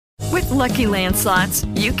Lucky Land Slots,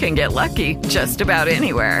 you can get lucky just about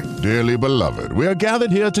anywhere. Dearly beloved, we are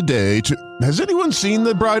gathered here today to... Has anyone seen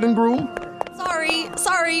the bride and groom?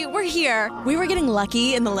 Sorry, we're here. We were getting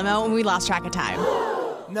lucky in the limo and we lost track of time.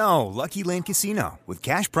 No, Lucky Land Casino, with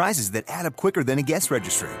cash prizes that add up quicker than a guest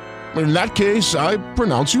registry. In that case, I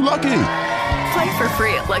pronounce you lucky. Play for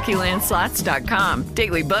free at LuckyLandSlots.com.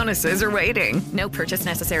 Daily bonuses are waiting. No purchase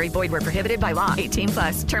necessary. Void where prohibited by law.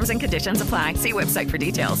 18+. Terms and conditions apply. See website for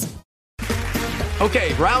details.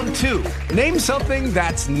 Okay, round two. Name something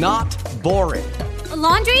that's not boring. A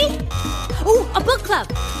laundry? Ooh, a book club.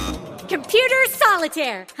 Computer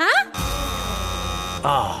solitaire, huh?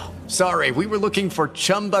 Ah, sorry. We were looking for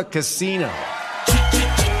Chumba Casino.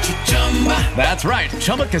 That's right.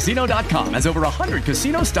 ChumbaCasino.com has over 100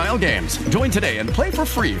 casino-style games. Join today and play for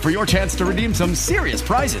free for your chance to redeem some serious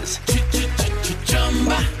prizes.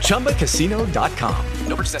 ChumbaCasino.com.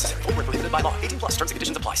 No purchase necessary. Void where prohibited by law. 18+. Terms and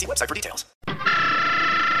conditions apply. See website for details.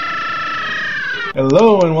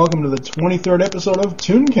 Hello and welcome to the 23rd episode of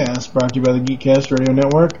Tooncast, brought to you by the Geekcast Radio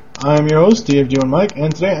Network. I'm your host, TFG and Mike,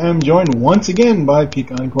 and today I'm joined once again by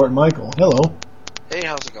Pecan Court Michael. Hello. Hey,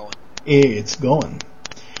 how's it going? It's going.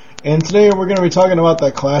 And today we're going to be talking about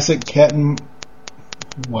the classic cat and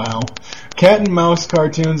mouse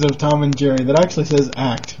cartoons of Tom and Jerry. That actually says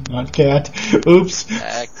act, not cat. Oops.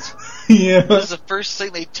 Act. Yeah. This is the first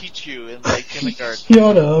thing they teach you in like kindergarten.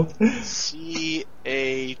 Shut up. C-A-T.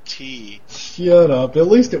 Shut up. At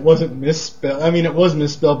least it wasn't misspelled. I mean, it was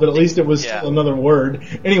misspelled, but at least it was still another word.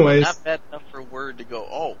 Anyways. Not bad enough for a word to go,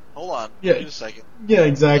 oh, hold on. Yeah. Wait a second. Yeah,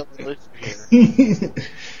 exactly.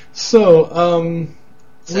 So,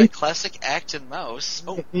 is that classic act and mouse?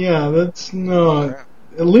 Oh. Yeah, that's not...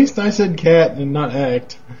 At least I said cat and not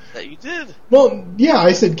act. That you did. Well, yeah,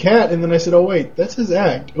 I said cat, and then I said, oh wait, that's his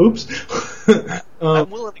act. Oops. I'm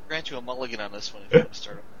willing to grant you a mulligan on this one if you want to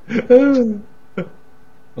start.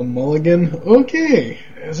 A mulligan? Okay.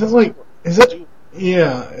 Is that...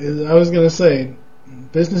 Yeah, I was going to say,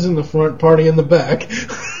 business in the front, party in the back.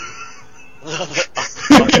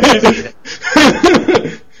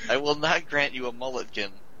 I will not grant you a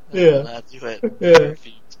mulligan. I Yeah. will not do it.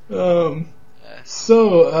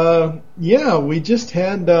 Yeah. We just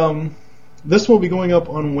had, this will be going up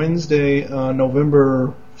on Wednesday,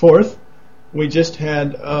 November 4th. We just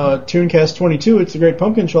had Tooncast 22, It's the Great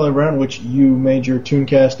Pumpkin, Charlie Brown, which you made your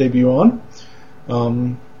Tooncast debut on.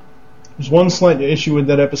 There's one slight issue with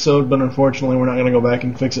that episode, but unfortunately we're not going to go back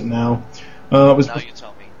and fix it now. Now you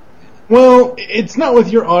tell me. Well, it's not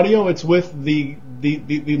with your audio, it's with the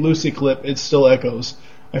Lucy clip. It still echoes.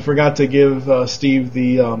 I forgot to give Steve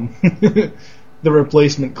the the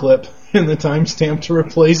replacement clip and the timestamp to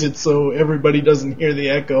replace it so everybody doesn't hear the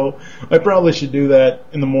echo. I probably should do that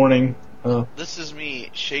in the morning. This is me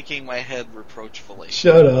shaking my head reproachfully.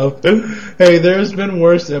 Shut up. Hey, there's been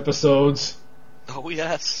worse episodes. Oh,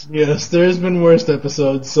 yes. Yes, there's been worse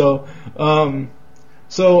episodes. So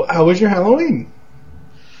how was your Halloween?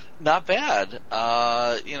 Not bad.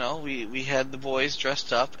 We had the boys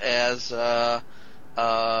dressed up as Luke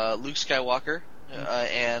Skywalker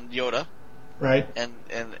and Yoda. Right. And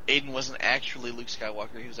Aiden wasn't actually Luke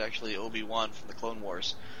Skywalker, he was actually Obi-Wan from the Clone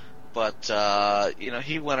Wars. But,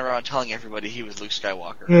 he went around telling everybody he was Luke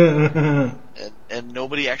Skywalker. and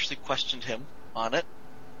nobody actually questioned him on it.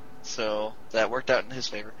 So that worked out in his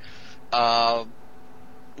favor.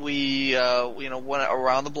 We went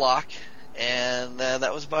around the block, and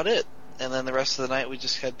that was about it. And then the rest of the night we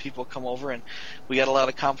just had people come over, and we got a lot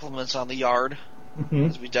of compliments on the yard. Mm-hmm.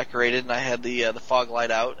 As we decorated, and I had the fog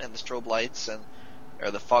light out and the strobe lights,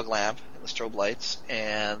 or the fog lamp and the strobe lights,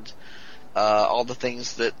 and all the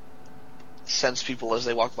things that sense people as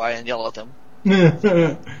they walk by and yell at them.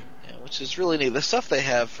 Which is really neat. The stuff they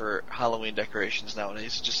have for Halloween decorations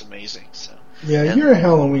nowadays is just amazing. So yeah, you're a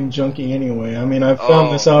Halloween junkie anyway. I mean, I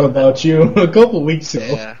found this out about you a couple weeks ago.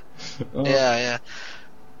 Yeah. Yeah.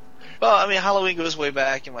 Well, I mean, Halloween goes way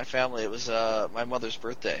back in my family. It was my mother's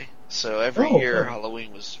birthday, so every year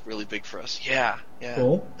Halloween was really big for us. Yeah.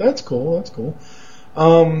 Cool. That's cool.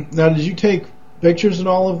 Now, did you take pictures in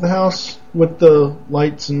all of the house with the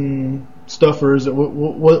lights and stuff, or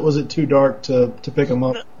was it too dark to pick them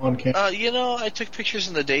up on camera? I took pictures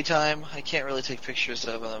in the daytime. I can't really take pictures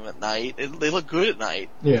of them at night. They look good at night.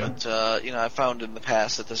 Yeah. But I found in the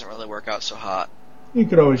past it doesn't really work out so hot. You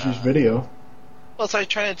could always use video. Well, it's like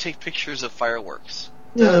trying to take pictures of fireworks.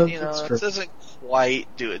 Yeah, that's true. It doesn't quite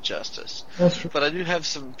do it justice. That's true. But I do have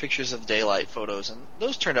some pictures of daylight photos, and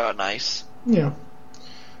those turned out nice. Yeah.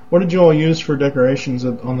 What did you all use for decorations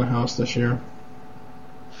on the house this year?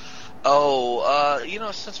 Oh,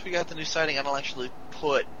 since we got the new siding, I don't actually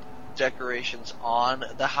put decorations on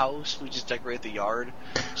the house. We just decorate the yard.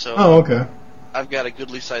 So Oh, okay. I've got a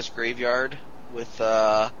goodly sized graveyard with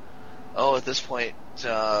at this point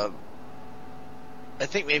I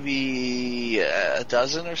think maybe a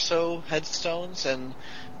dozen or so headstones, and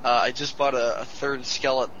I just bought a third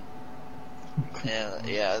skeleton.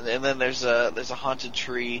 And then there's a haunted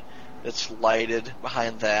tree that's lighted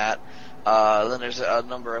behind that. Then there's a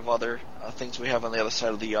number of other things we have on the other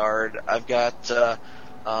side of the yard. I've got 2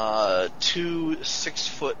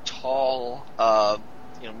 6-foot tall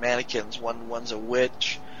mannequins. One's a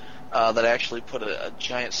witch that I actually put a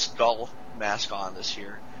giant skull mask on this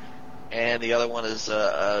year, and the other one is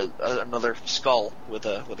another skull with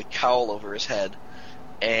a cowl over his head.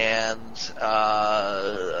 And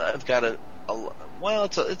I've got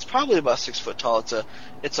it's probably about 6 foot tall.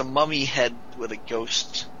 It's a mummy head with a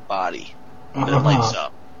ghost body that lights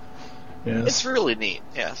up. Yes. It's really neat.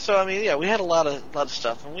 Yeah. So I mean, we had a lot of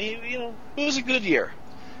stuff, and it was a good year.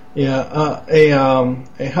 Yeah,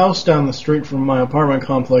 a house down the street from my apartment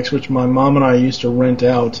complex, which my mom and I used to rent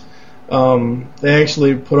out, they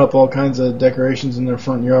actually put up all kinds of decorations in their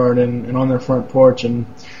front yard and on their front porch, and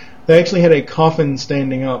they actually had a coffin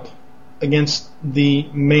standing up against the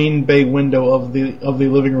main bay window of the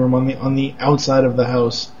living room on the outside of the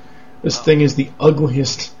house. This thing is the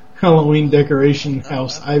ugliest Halloween decoration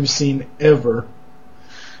house I've seen ever.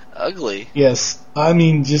 Ugly? Yes. I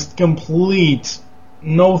mean, just complete.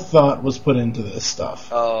 No thought was put into this stuff.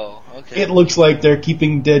 Oh, okay. It looks like they're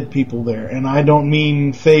keeping dead people there, and I don't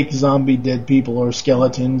mean fake zombie dead people or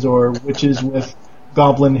skeletons or witches with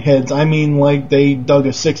goblin heads. I mean like they dug a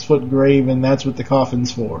 6-foot grave and that's what the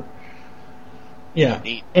coffin's for. Yeah.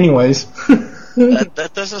 Neat. Anyways. that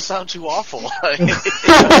doesn't sound too awful.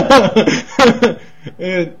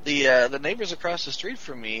 The neighbors across the street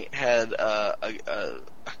from me had a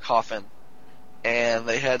coffin, and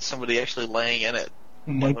they had somebody actually laying in it.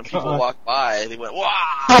 Oh my and when people walked by, they went, "Wow!"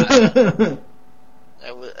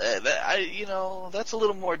 That's a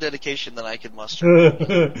little more dedication than I could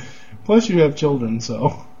muster. Plus, you have children,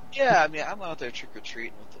 so. Yeah, I mean, I'm out there trick or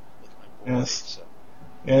treating with my boys. Yes. So.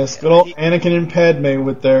 Yes, good old Anakin and Padme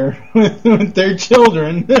with their with their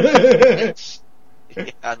children. Yeah,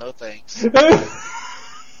 no thanks.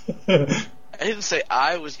 I didn't say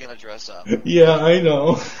I was going to dress up. Yeah, I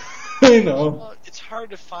know. I know. Well, it's hard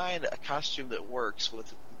to find a costume that works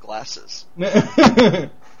with glasses.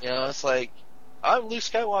 It's like, I'm Luke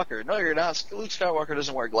Skywalker. No, you're not. Luke Skywalker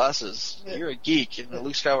doesn't wear glasses. You're a geek in a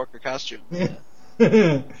Luke Skywalker costume. Yeah.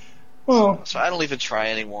 Well, so I don't even try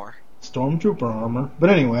anymore. Stormtrooper armor. But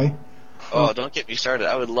anyway. Oh, don't get me started.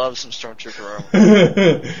 I would love some Stormtrooper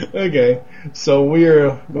armor. Okay, so we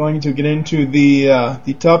are going to get into the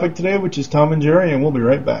topic today, which is Tom and Jerry, and we'll be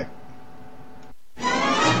right back.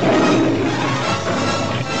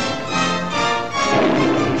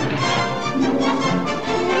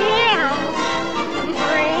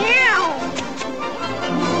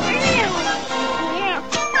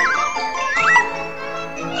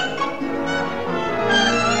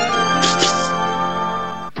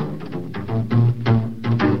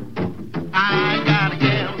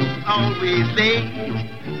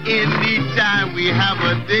 Anytime we have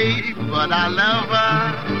a date, but I love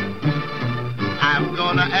her, I'm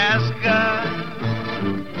gonna ask her,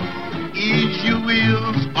 is you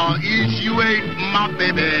is or is you ain't my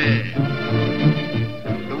baby?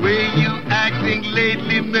 The way you acting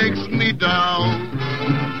lately makes me down.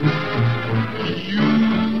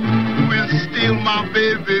 You is still my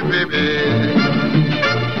baby, baby.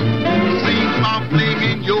 See my fling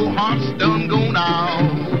in your heart's done gone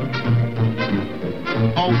out.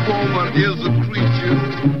 A woman is a creature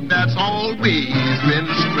that's always been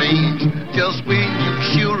strange. Just when you're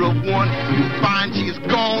sure of one, you find she's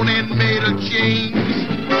gone and made a change.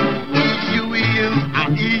 Is you is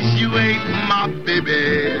or is you ain't my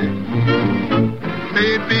baby?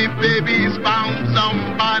 Maybe baby's found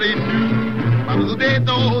somebody new. But they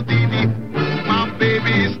don't my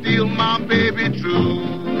baby's still my baby true.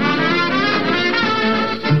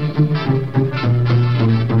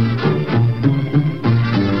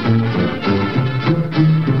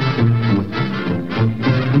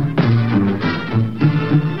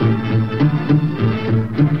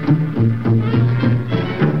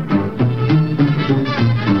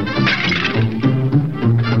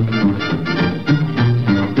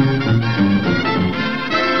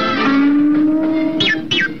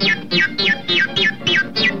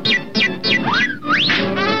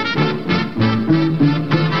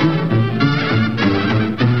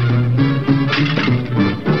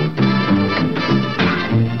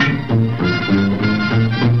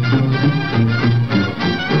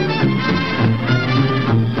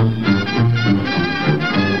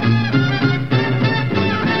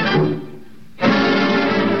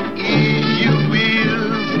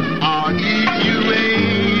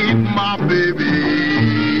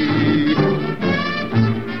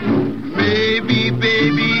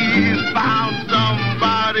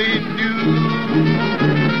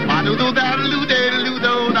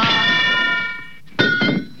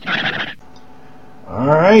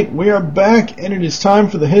 right, we are back, and it is time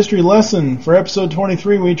for the history lesson. For episode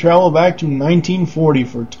 23, we travel back to 1940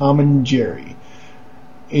 for Tom and Jerry.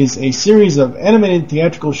 It is a series of animated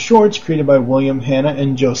theatrical shorts created by William Hanna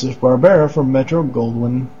and Joseph Barbera for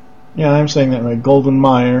Metro-Goldwyn. Yeah, I'm saying that right. Goldwyn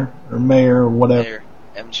Mayer, or Mayer, or whatever.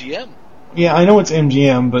 MGM. Yeah, I know it's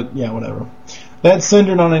MGM, but yeah, whatever. That's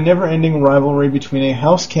centered on a never-ending rivalry between a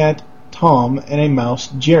house cat, Tom, and a mouse,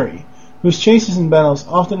 Jerry, whose chases and battles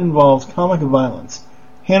often involved comic violence.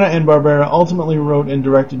 Hanna and Barbera ultimately wrote and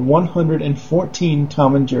directed 114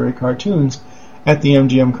 Tom and Jerry cartoons at the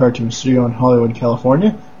MGM Cartoon Studio in Hollywood,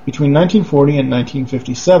 California, between 1940 and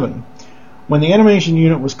 1957. When the animation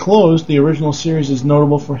unit was closed, the original series is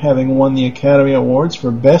notable for having won the Academy Awards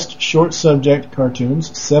for Best Short Subject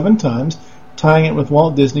Cartoons 7 times, tying it with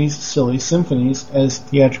Walt Disney's Silly Symphonies as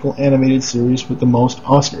theatrical animated series with the most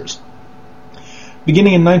Oscars.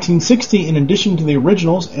 Beginning in 1960, in addition to the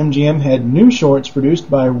originals, MGM had new shorts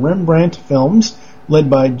produced by Rembrandt Films, led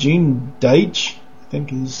by Gene Deitch, I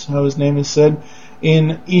think is how his name is said.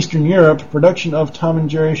 In Eastern Europe, production of Tom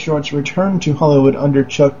and Jerry shorts returned to Hollywood under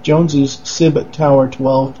Chuck Jones's Sib Tower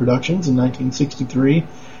 12 Productions in 1963.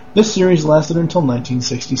 This series lasted until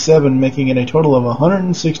 1967, making it a total of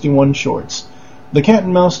 161 shorts. The Cat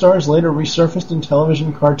and Mouse stars later resurfaced in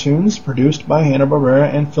television cartoons produced by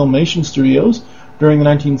Hanna-Barbera and Filmation Studios during the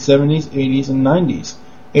 1970s, 80s, and 90s.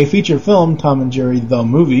 A feature film, Tom and Jerry the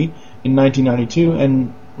Movie, in 1992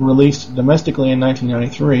 and released domestically in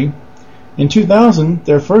 1993. In 2000,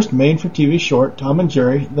 their first made-for-TV short, Tom and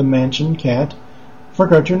Jerry the Mansion Cat, for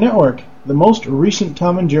Cartoon Network. The most recent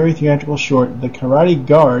Tom and Jerry theatrical short, The Karate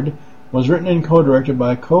Guard, was written and co-directed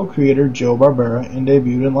by co-creator Joe Barbera and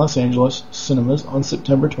debuted in Los Angeles cinemas on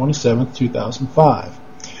September 27, 2005.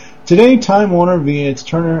 Today, Time Warner, via its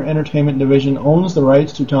Turner Entertainment division, owns the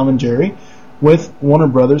rights to Tom and Jerry, with Warner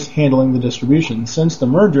Brothers handling the distribution. Since the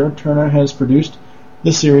merger, Turner has produced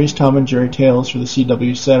the series Tom and Jerry Tales for the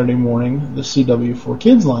CW Saturday Morning, the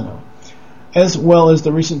CW4Kids lineup, as well as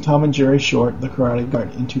the recent Tom and Jerry short, The Karate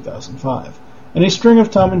Guard, in 2005, and a string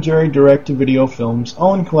of Tom and Jerry direct-to-video films,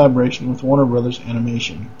 all in collaboration with Warner Brothers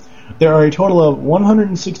Animation. There are a total of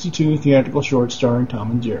 162 theatrical shorts starring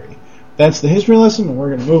Tom and Jerry. That's the history lesson, and we're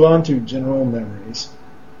going to move on to general memories.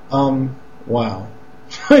 Wow.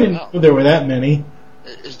 I didn't know there were that many.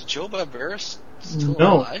 Is Joe Barbera still alive?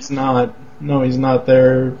 No, it's not. No, he's not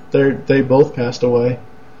there. They both passed away.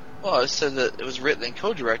 Well, I said that it was written and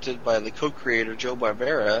co-directed by the co-creator Joe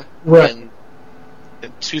Barbera in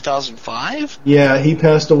 2005? Yeah, he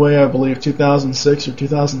passed away, I believe, 2006 or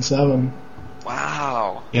 2007.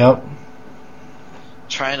 Wow. Yep.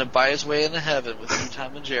 Trying to buy his way into heaven with you,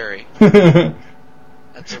 Tom and Jerry.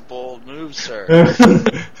 That's a bold move, sir.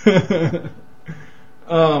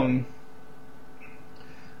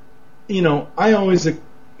 You know, I always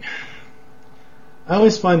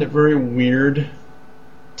find it very weird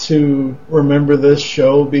to remember this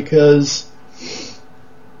show because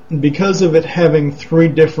of it having 3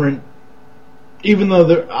 different, even though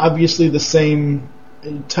they're obviously the same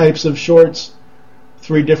types of shorts,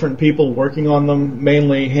 3 different people working on them,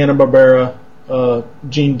 mainly Hanna-Barbera,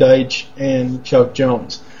 Gene Deitch, and Chuck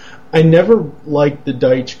Jones. I never liked the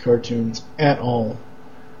Deitch cartoons at all.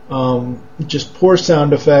 Just poor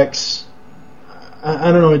sound effects.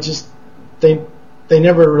 I don't know, it just, they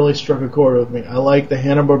never really struck a chord with me. I like the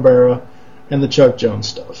Hanna-Barbera and the Chuck Jones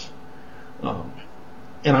stuff.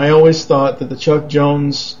 And I always thought that the Chuck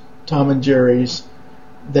Jones, Tom and Jerry's,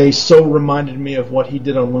 they so reminded me of what he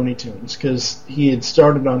did on Looney Tunes, because he had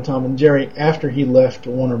started on Tom and Jerry after he left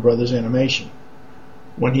Warner Brothers Animation,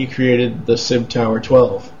 when he created the Sib Tower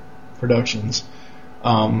 12 Productions.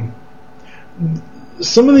 Some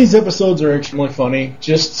of these episodes are extremely funny.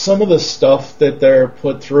 Just some of the stuff that they're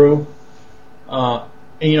put through. And,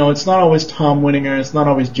 you know, it's not always Tom winning or it's not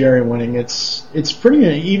always Jerry winning. It's pretty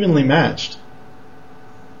evenly matched.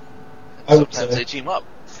 Sometimes they team up.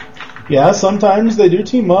 Yeah, sometimes they do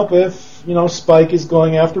team up if, you know, Spike is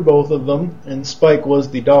going after both of them, and Spike was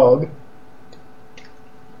the dog.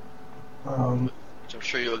 Which I'm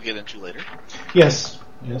sure you'll get into later. Yes.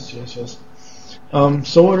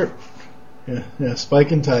 So we're... Yeah,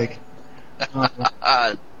 Spike and Tyke.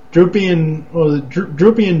 Droopy and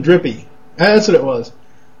Drippy. That's what it was.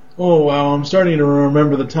 Oh, wow, I'm starting to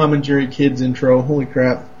remember the Tom and Jerry Kids intro. Holy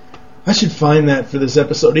crap. I should find that for this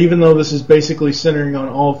episode. Even though this is basically centering on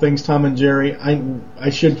all things Tom and Jerry, I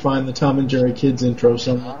should find the Tom and Jerry Kids intro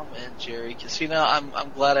somewhere. Tom and Jerry Kids. See, now I'm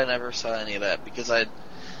glad I never saw any of that, because I'd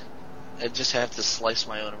just have to slice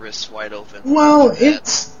my own wrists wide open. Well,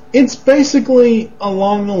 it's basically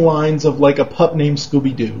along the lines of like a pup named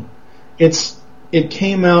Scooby-Doo. It's it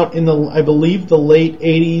came out in I believe the late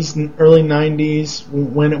 80s and early 90s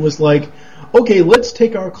when it was like, okay, let's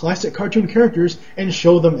take our classic cartoon characters and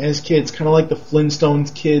show them as kids, kind of like the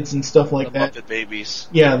Flintstones kids and stuff like that. The Muppet Babies.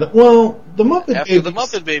 Yeah, the Muppet Babies. After the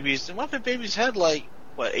Muppet Babies had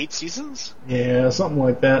 8 seasons? Yeah, something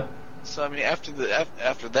like that. So I mean, after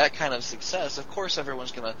that kind of success, of course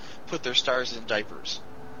everyone's gonna put their stars in diapers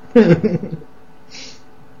and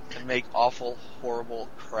make awful, horrible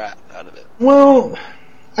crap out of it. Well,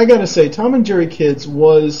 I gotta say, Tom and Jerry Kids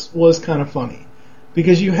was kind of funny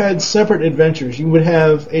because you had separate adventures. You would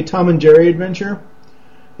have a Tom and Jerry adventure,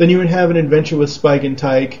 then you would have an adventure with Spike and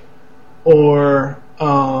Tyke, or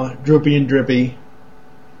Droopy and Drippy.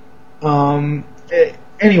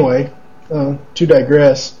 Anyway, to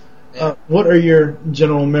digress. Yeah. What are your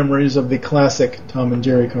general memories of the classic Tom and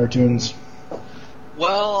Jerry cartoons?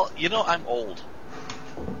 Well, I'm old,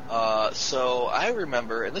 so I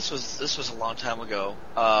remember, and this was a long time ago.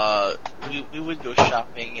 We would go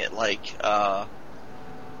shopping at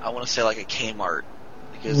I want to say like a Kmart,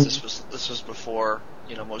 because this was before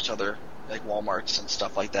most other like Walmarts and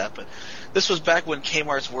stuff like that. But this was back when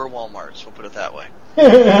Kmarts were Walmarts. We'll put it that way.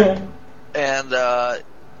 And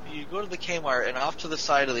you go to the Kmart, and off to the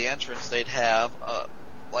side of the entrance, they'd have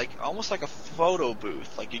almost like a photo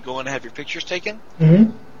booth. Like you go in and have your pictures taken,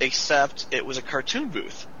 except it was a cartoon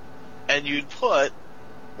booth, and you'd put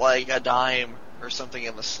like a dime or something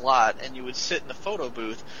in the slot, and you would sit in the photo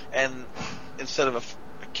booth, and instead of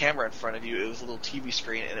a camera in front of you, it was a little TV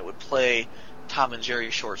screen, and it would play Tom and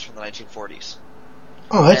Jerry shorts from the 1940s.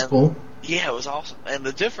 Oh, that's cool. Yeah, it was awesome. And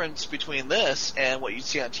the difference between this and what you'd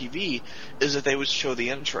see on TV is that they would show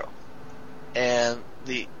the intro. And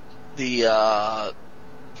the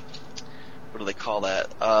what do they call that?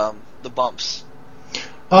 The bumps.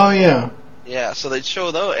 Oh, yeah. Yeah, so they'd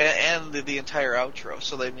show those and the entire outro.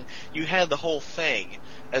 So you had the whole thing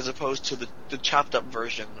as opposed to the chopped up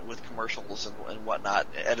version with commercials and whatnot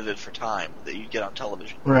edited for time that you'd get on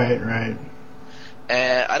television. Right.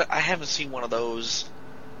 And I haven't seen one of those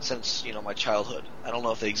since my childhood. I don't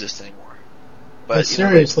know if they exist anymore. But I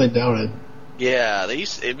seriously doubt it. Yeah, they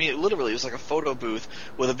used. Literally, it was like a photo booth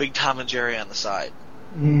with a big Tom and Jerry on the side.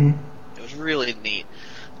 Mm. It was really neat.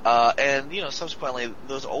 And subsequently,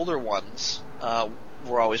 those older ones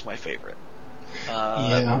were always my favorite.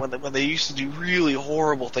 Yeah. When they used to do really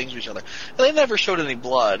horrible things to each other, and they never showed any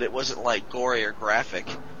blood. It wasn't like gory or graphic,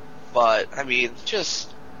 but just.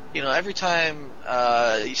 Every time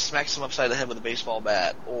he smacks him upside the head with a baseball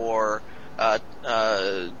bat, or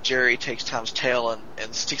Jerry takes Tom's tail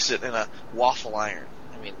and sticks it in a waffle iron.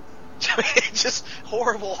 Just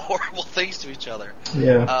horrible, horrible things to each other.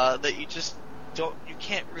 Yeah. That you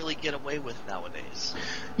can't really get away with nowadays.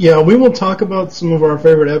 Yeah, we will talk about some of our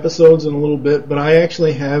favorite episodes in a little bit, but I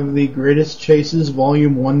actually have the Greatest Chases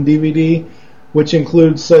Volume 1 DVD, which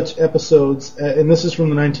includes such episodes, and this is from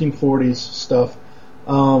the 1940s stuff.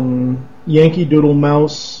 Yankee Doodle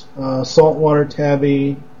Mouse, Saltwater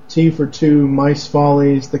Tabby, T for Two, Mice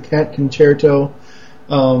Follies, The Cat Concerto,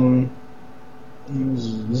 Zoot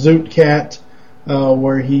Cat,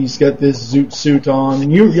 where he's got this Zoot suit on.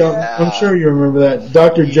 I'm sure you remember that.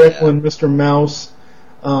 Dr. Jekyll and Mr. Mouse.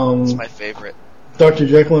 That's my favorite. Dr.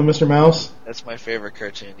 Jekyll and Mr. Mouse? That's my favorite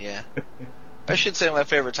cartoon, yeah. I should say my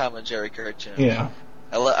favorite Tom and Jerry cartoon. Yeah.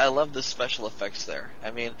 I love the special effects there.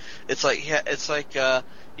 It's like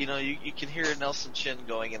you can hear Nelson Chin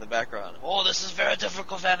going in the background. Oh, this is very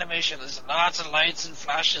difficult animation. There's lots of lights and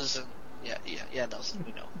flashes and yeah, Nelson,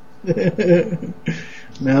 we know.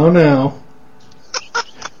 Now.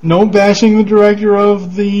 No bashing the director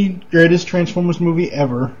of the greatest Transformers movie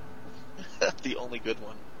ever. The only good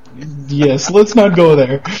one. Yes, let's not go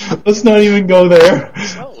there. Let's not even go there.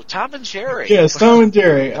 Oh, Tom and Jerry. Yes, Tom and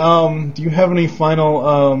Jerry. Do you have any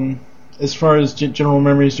final, as far as general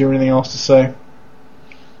memories, do you have anything else to say?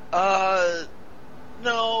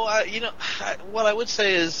 No, what I would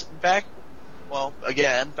say is back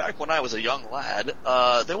when I was a young lad,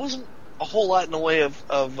 there wasn't a whole lot in the way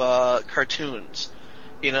of cartoons.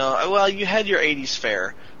 You had your 80s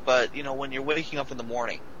fare, but, when you're waking up in the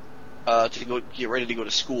morning, to go get ready to go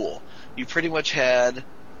to school, you pretty much had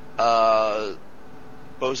Bozo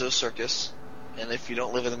Circus, and if you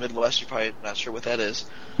don't live in the Midwest, you're probably not sure what that is.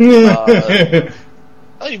 You'd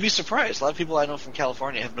be surprised. A lot of people I know from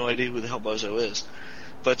California have no idea who the hell Bozo is.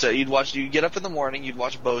 But you'd get up in the morning, you'd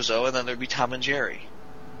watch Bozo, and then there'd be Tom and Jerry,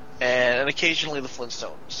 and occasionally the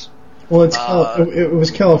Flintstones. Well, it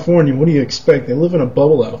was California. What do you expect? They live in a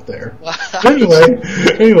bubble out there.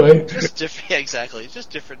 Anyway. Exactly. Just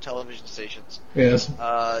different television stations. Yes.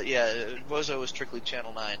 Bozo was strictly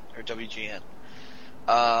Channel 9 or WGN.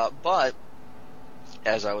 But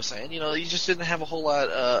as I was saying, you just didn't have a whole lot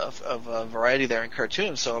of variety there in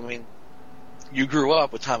cartoons. So, I mean, you grew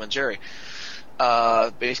up with Tom and Jerry,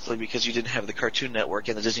 basically because you didn't have the Cartoon Network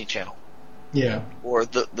and the Disney Channel. Yeah. Or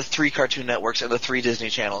the 3 Cartoon Networks and the 3 Disney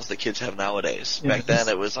channels that kids have nowadays. Back then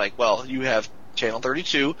it was like, well, you have Channel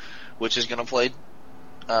 32, which is going to play,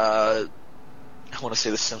 I want to say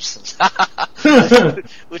The Simpsons,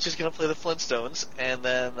 which is going to play the Flintstones, and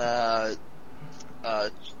then,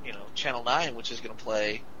 Channel 9, which is going to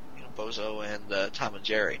play, Bozo and Tom and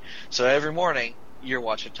Jerry. So every morning, you're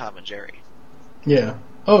watching Tom and Jerry. Yeah.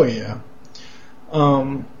 Oh, yeah.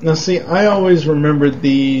 Now, see, I always remembered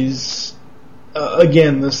these...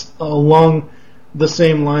 again, this along the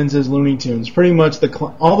same lines as Looney Tunes. Pretty much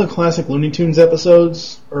all the classic Looney Tunes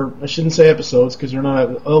episodes, or I shouldn't say episodes because they're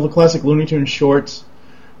not, all the classic Looney Tunes shorts,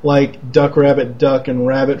 like Duck, Rabbit, Duck, and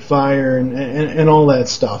Rabbit Fire, and all that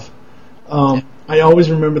stuff. I always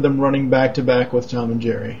remember them running back to back with Tom and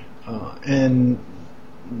Jerry, and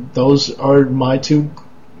those are my 2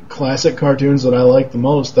 classic cartoons that I like the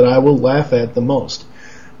most, that I will laugh at the most.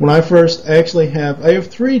 When I first I have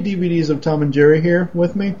 3 DVDs of Tom and Jerry here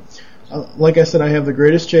with me. Like I said, I have The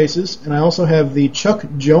Greatest Chases, and I also have the Chuck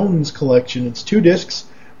Jones collection. It's 2 discs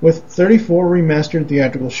with 34 remastered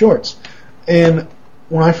theatrical shorts. And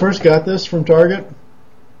when I first got this from Target,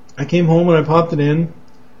 I came home and I popped it in.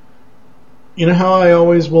 You know how I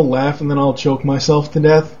always will laugh and then I'll choke myself to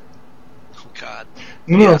death? Oh, God.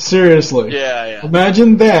 No, seriously. Yeah.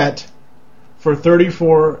 Imagine that for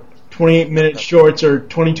 34 28-minute shorts or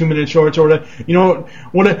 22-minute shorts or whatever.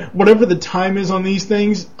 Whatever the time is on these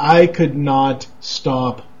things, I could not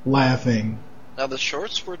stop laughing. Now, the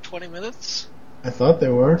shorts were 20 minutes? I thought they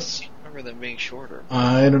were. I remember them being shorter.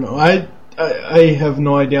 I don't know. I have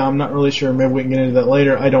no idea. I'm not really sure. Maybe we can get into that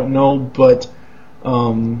later. I don't know, but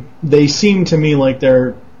they seem to me like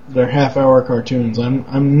they're half-hour cartoons.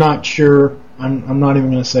 I'm not sure. I'm not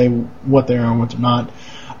even going to say what they are and what they're not.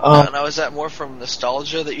 Now, is that more from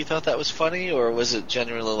nostalgia that you thought that was funny, or was it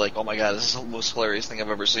genuinely like, oh my God, this is the most hilarious thing I've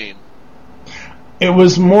ever seen? It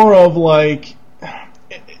was more of like,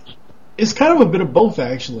 it's kind of a bit of both,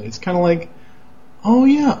 actually. It's kind of like, oh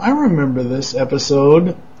yeah, I remember this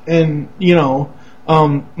episode, and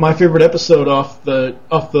my favorite episode off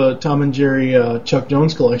the Tom and Jerry Chuck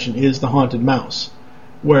Jones collection is The Haunted Mouse,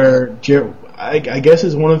 where I guess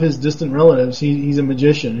is one of his distant relatives. He's a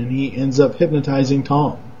magician, and he ends up hypnotizing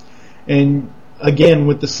Tom. And again,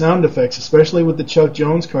 with the sound effects, especially with the Chuck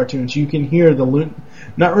Jones cartoons, you can hear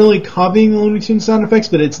not really copying the Looney Tunes sound effects,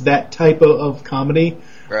 but it's that type of comedy.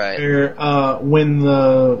 Right. Where when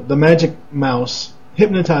the magic mouse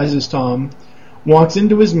hypnotizes Tom, walks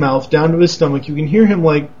into his mouth, down to his stomach, you can hear him,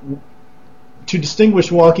 like, to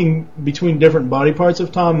distinguish walking between different body parts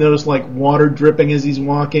of Tom, there's like water dripping as he's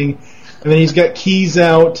walking, and then he's got keys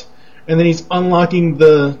out, and then he's unlocking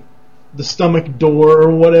the stomach door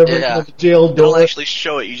or whatever, the jail door. They don't actually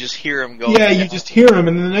show it, you just hear him go. Yeah, you just hear him,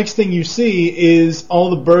 and then the next thing you see is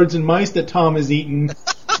all the birds and mice that Tom has eaten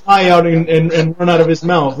fly out and run out of his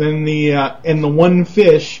mouth, and the one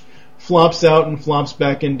fish flops out and flops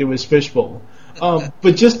back into his fishbowl.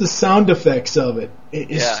 But just the sound effects of it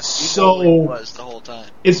is totally was the whole time.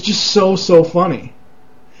 It's just so funny,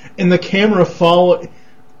 and the camera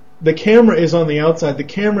is on the outside. The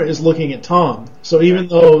camera is looking at Tom. So even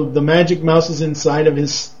though the magic mouse is inside of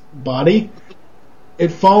his body, it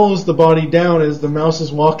follows the body down as the mouse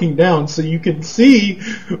is walking down, so you can see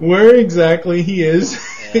where exactly he is.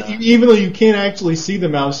 Yeah. Even though you can't actually see the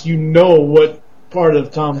mouse, you know what part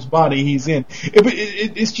of Tom's body he's in.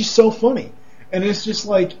 It's just so funny. And it's just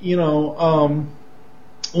like,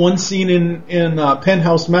 one scene in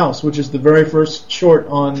Penthouse Mouse, which is the very first short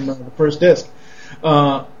on the first disc.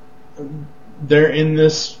 They're in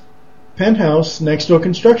this penthouse next to a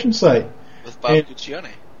construction site. With Bob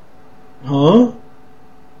Guccione. Huh?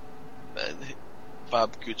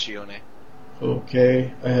 Bob Guccione.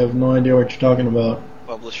 Okay, I have no idea what you're talking about.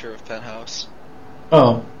 Publisher of Penthouse.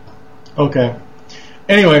 Oh, okay.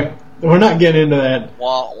 Anyway, we're not getting into that.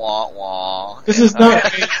 Wah, wah, wah. This is not a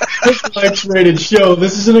triple X rated show.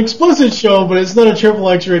 This is an explicit show, but it's not a triple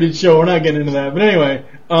X rated show. We're not getting into that. But anyway,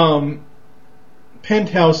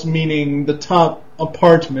 penthouse meaning the top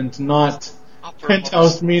apartment, not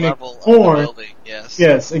penthouse meaning porn. Yes.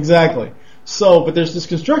 Yes, exactly. So, but there's this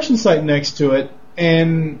construction site next to it,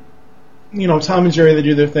 and Tom and Jerry, they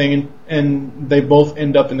do their thing, and they both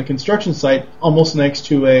end up in the construction site, almost next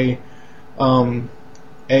to a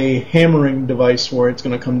hammering device where it's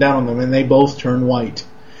going to come down on them, and they both turn white.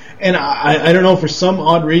 And I don't know, for some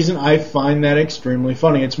odd reason, I find that extremely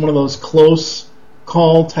funny. It's one of those close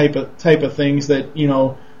call type of things that,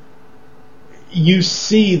 you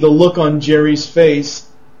see the look on Jerry's face,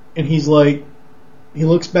 and he's like, he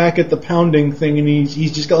looks back at the pounding thing, and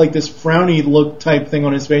he's just got like this frowny look type thing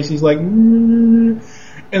on his face. He's like, and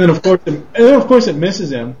then of course it misses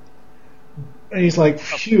him, and he's like,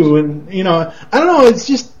 phew, and I don't know, it's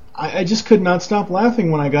just I just could not stop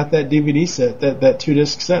laughing when I got that DVD set, that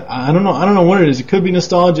 2-disc set. I don't know what it is. It could be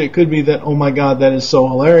nostalgia. It could be that, oh my God, that is so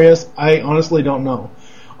hilarious. I honestly don't know.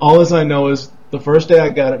 All as I know is the first day I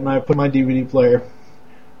got it and I put my DVD player,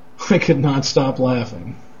 I could not stop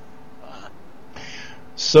laughing.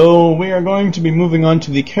 So we are going to be moving on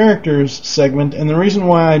to the characters segment, and the reason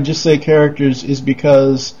why I just say characters is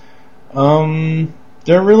because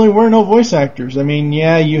there really were no voice actors. I mean,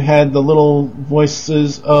 yeah, you had the little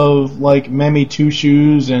voices of like Mammy Two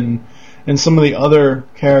Shoes and some of the other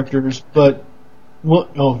characters, but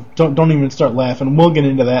don't even start laughing. We'll get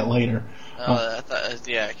into that later.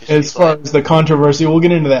 As far as the controversy, we'll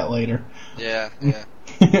get into that later. Yeah.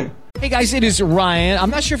 Hey guys, it is Ryan. I'm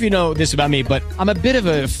not sure if you know this about me, but I'm a bit of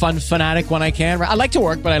a fun fanatic when I can. I like to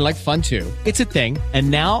work, but I like fun too. It's a thing. And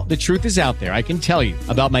now the truth is out there. I can tell you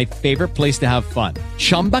about my favorite place to have fun.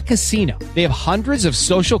 Chumba Casino. They have hundreds of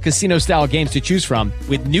social casino style games to choose from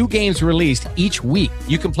with new games released each week.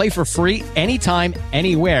 You can play for free anytime,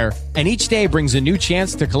 anywhere. And each day brings a new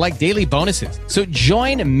chance to collect daily bonuses. So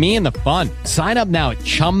join me in the fun. Sign up now at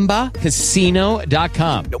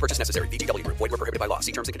ChumbaCasino.com. No purchase necessary. VGW Group. Void where prohibited by law.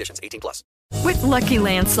 See terms and conditions. 18+. With Lucky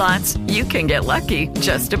Land Slots, you can get lucky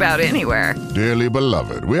just about anywhere. Dearly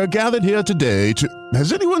beloved, we are gathered here today to...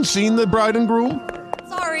 Has anyone seen the bride and groom?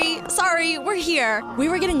 Sorry, we're here. We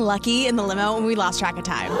were getting lucky in the limo and we lost track of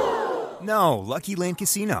time. No, Lucky Land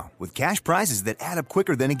Casino, with cash prizes that add up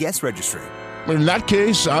quicker than a guest registry. In that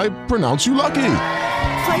case, I pronounce you lucky.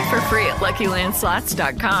 Play for free at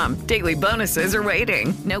LuckyLandSlots.com. Daily bonuses are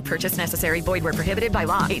waiting. No purchase necessary. Void where prohibited by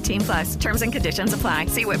law. 18+. Terms and conditions apply.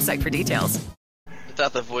 See website for details. I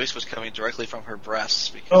thought the voice was coming directly from her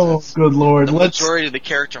breasts because good Lord! The majority of the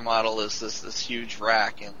character model is this huge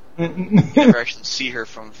rack, and you never actually see her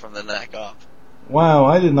from the neck up. Wow,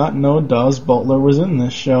 I did not know Dawes Butler was in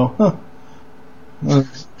this show. Huh.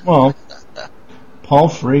 Well, Paul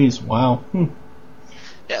Frees. Wow.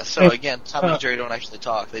 Yeah, so again, Tom and Jerry don't actually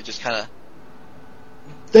talk. They just kind of...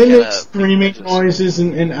 They make screaming noises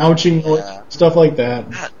and ouching noises, stuff like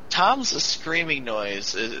that. Tom's screaming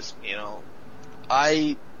noise is,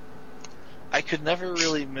 I could never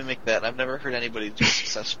really mimic that. I've never heard anybody do it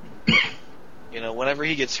successfully. Whenever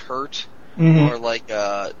he gets hurt, or like,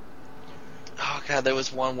 oh God, there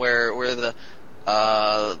was one where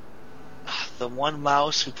the one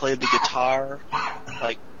mouse who played the guitar,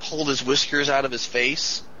 like, pulled his whiskers out of his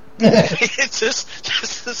face. It's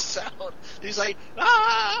just the sound. He's like,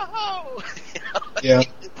 oh! Yeah.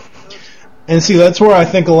 And see, that's where I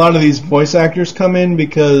think a lot of these voice actors come in,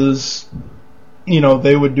 because,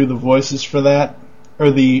 they would do the voices for that,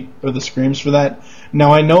 or the screams for that.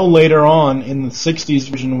 Now, I know later on, in the 60s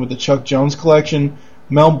version with the Chuck Jones collection,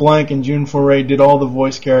 Mel Blanc and June Foray did all the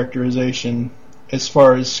voice characterization as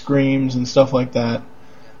far as screams and stuff like that,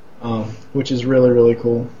 which is really, really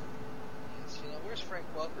cool. Where's Frank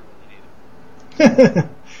Welker when you need him?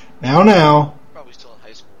 Now. Probably still in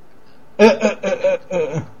high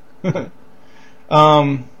school.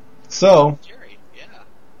 So. Jerry, yeah.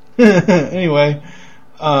 Anyway,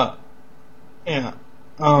 yeah.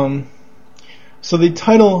 So the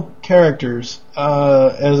title characters,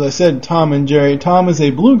 as I said, Tom and Jerry. Tom is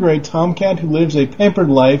a blue-gray tomcat who lives a pampered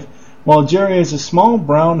life, while Jerry is a small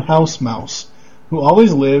brown house mouse who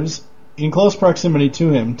always lives in close proximity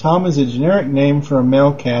to him. Tom is a generic name for a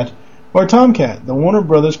male cat, or tomcat. The Warner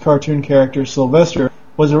Brothers cartoon character Sylvester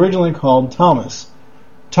was originally called Thomas.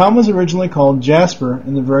 Tom was originally called Jasper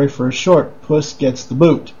in the very first short, Puss Gets the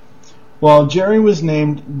Boot. While Jerry was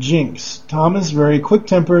named Jinx, Tom is very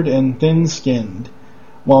quick-tempered and thin-skinned.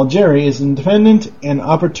 While Jerry is independent and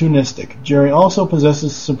opportunistic, Jerry also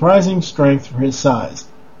possesses surprising strength for his size,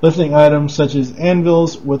 lifting items such as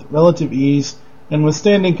anvils with relative ease and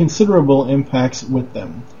withstanding considerable impacts with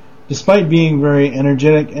them. Despite being very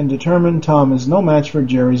energetic and determined, Tom is no match for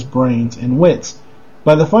Jerry's brains and wits.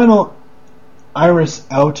 By the final iris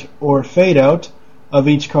out or fade out of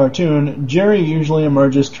each cartoon, Jerry usually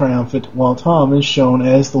emerges triumphant, while Tom is shown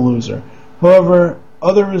as the loser. However,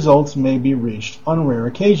 other results may be reached on rare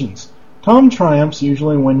occasions. Tom triumphs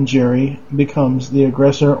usually when Jerry becomes the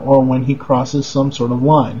aggressor or when he crosses some sort of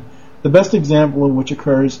line, the best example of which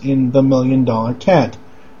occurs in The $1 Million Cat,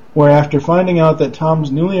 where after finding out that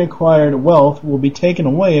Tom's newly acquired wealth will be taken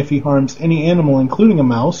away if he harms any animal, including a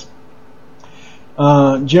mouse,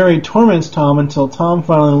 Jerry torments Tom until Tom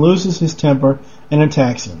finally loses his temper and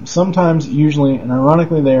attacks him. Sometimes, usually, and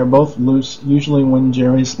ironically they are both loose, usually when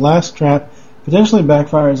Jerry's last trap potentially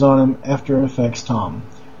backfires on him after it affects Tom.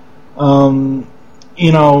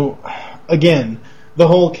 Again, the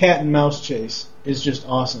whole cat and mouse chase is just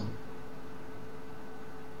awesome.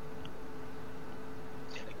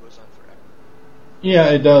 And it goes on forever. Yeah,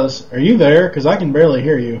 it does. Are you there? Because I can barely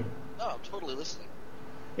hear you. No, I'm totally listening.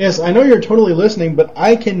 Yes, I know you're totally listening, but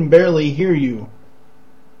I can barely hear you.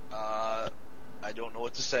 I don't know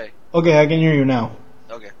what to say. Okay, I can hear you now.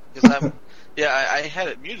 Okay. Because I had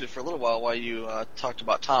it muted for a little while you talked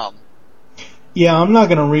about Tom. Yeah, I'm not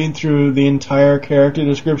going to read through the entire character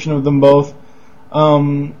description of them both.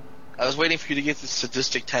 I was waiting for you to get the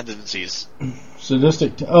sadistic tendencies.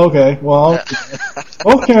 Okay, well,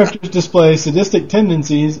 both characters display sadistic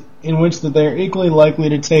tendencies in which that they are equally likely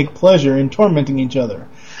to take pleasure in tormenting each other.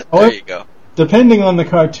 There you go. Depending on the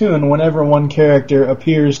cartoon, whenever one character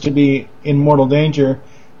appears to be in mortal danger,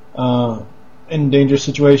 in a dangerous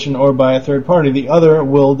situation, or by a third party, the other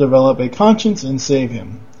will develop a conscience and save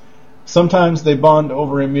him. Sometimes they bond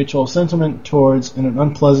over a mutual sentiment towards an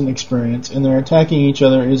unpleasant experience, and their attacking each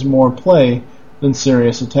other is more play than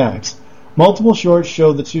serious attacks. Multiple shorts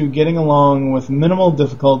show the two getting along with minimal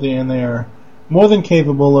difficulty, and they are more than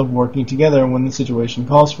capable of working together when the situation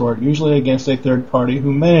calls for it, usually against a third party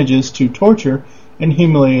who manages to torture and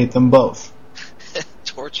humiliate them both.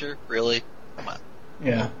 Torture? Really? Come on.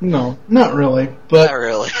 Yeah, no, not really. But not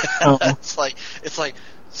really. No. It's like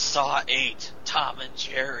Saw 8, Tom and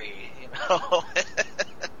Jerry, you know?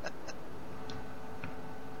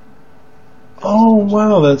 Oh,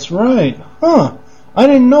 wow, that's right. Huh. I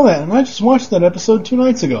didn't know that, and I just watched that episode 2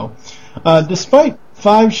 nights ago. Despite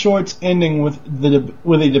 5 shorts ending with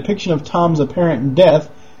a depiction of Tom's apparent death,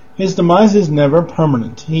 his demise is never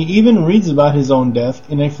permanent. He even reads about his own death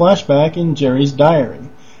in a flashback in Jerry's diary.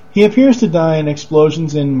 He appears to die in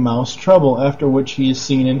explosions in Mouse Trouble, after which he is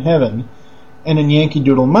seen in heaven. And in Yankee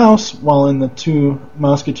Doodle Mouse, while in the Two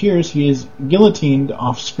Musketeers, he is guillotined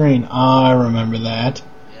off-screen. I remember that.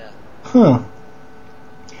 Yeah. Huh.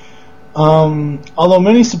 Although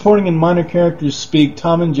many supporting and minor characters speak,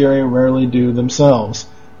 Tom and Jerry rarely do themselves.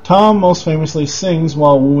 Tom most famously sings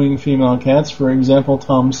while wooing female cats. For example,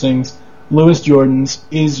 Tom sings Louis Jordan's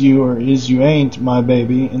Is You or Is You Ain't My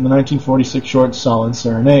Baby in the 1946 short Solid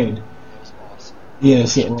Serenade. That was awesome.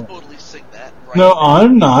 Yes, You it was. totally sing that right No, now.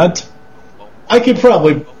 I'm not. I could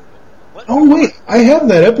probably... What? Oh, wait, I have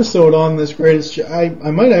that episode on this greatest... I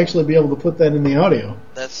might actually be able to put that in the audio.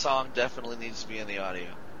 That song definitely needs to be in the audio.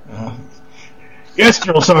 Yes,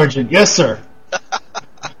 Drill Sergeant. Yes, sir.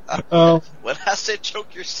 When I say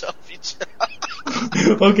choke yourself, you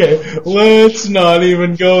Okay, let's not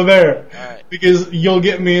even go there. Alright. Because you'll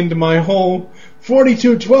get me into my whole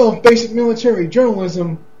 4212 basic military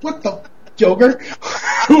journalism. What the Joker?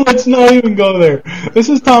 Let's not even go there. This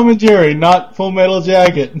is Tom and Jerry, not Full Metal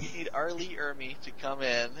Jacket. need Arlie Ermy to come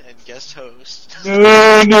in and guest host.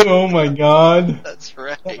 No, oh my god. That's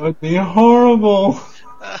right. That would be horrible.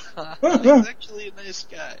 He's actually a nice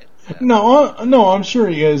guy. Yeah. No, I'm sure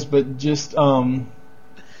he is, but just, the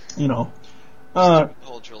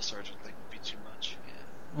whole drill sergeant thing would be too much. Yeah.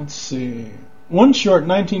 Let's see. One short,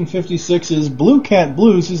 1956's Blue Cat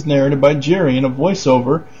Blues is narrated by Jerry in a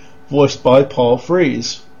voiceover voiced by Paul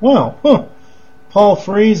Frees. Wow, huh. Paul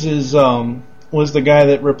Frees is, was the guy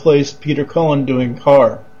that replaced Peter Cullen doing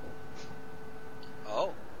Carr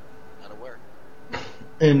Oh, not aware.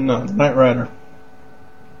 in Knight Rider.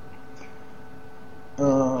 The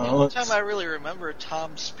only time I really remember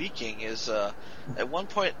Tom speaking is at one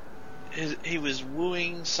point he was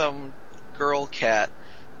wooing some girl cat,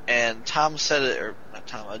 and Tom said it, or not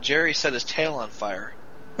Tom, Jerry set his tail on fire,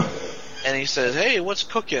 and he says, "Hey, what's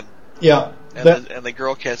cooking?" Yeah, And the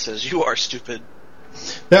girl cat says, "You are stupid."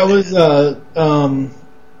 that was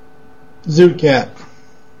Zoot Cat.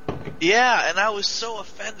 Yeah, and I was so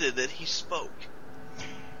offended that he spoke.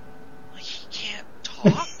 Like, he can't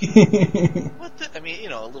talk? What the? I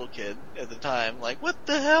mean, a little kid at the time, like, what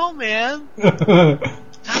the hell, man?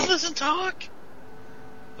 Tom doesn't talk.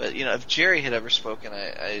 But, if Jerry had ever spoken,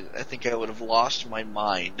 I think I would have lost my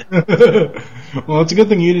mind. Well, it's a good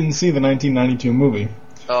thing you didn't see the 1992 movie.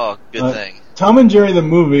 Oh, good thing. Tom and Jerry the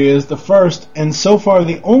movie is the first, and so far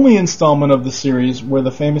the only installment of the series where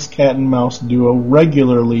the famous cat and mouse duo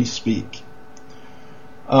regularly speak.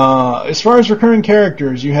 As far as recurring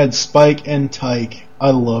characters, you had Spike and Tyke.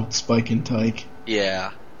 I loved Spike and Tyke.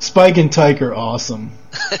 Yeah. Spike and Tyke are awesome.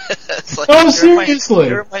 It's like, Oh, seriously?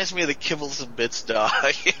 It reminds me of the Kibbles and Bits dog.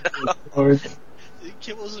 Or-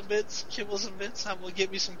 Kibbles and Bits, I'm gonna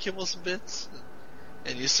get me some Kibbles and Bits.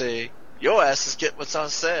 And you say, your ass is getting what's on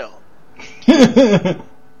sale. Yeah.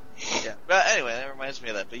 But anyway, that reminds me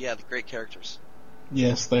of that. But yeah, the great characters.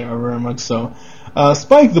 Yes, they are very much so.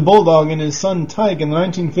 Spike the Bulldog and his son Tyke in the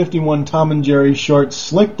 1951 Tom and Jerry short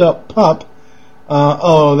Slicked Up Pup.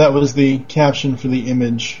 That was the caption for the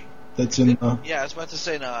image that's in the... Yeah, I was about to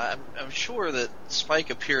say, no, I'm sure that Spike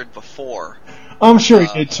appeared before. I'm sure he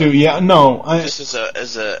did too, yeah. No. Just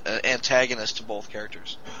as an antagonist to both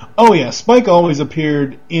characters. Oh yeah, Spike always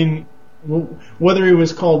appeared in... Whether he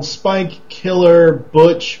was called Spike, Killer,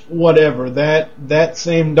 Butch, whatever, that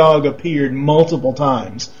same dog appeared multiple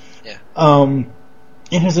times. Yeah.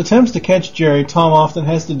 In his attempts to catch Jerry, Tom often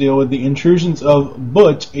has to deal with the intrusions of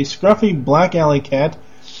Butch, a scruffy black alley cat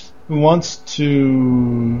who wants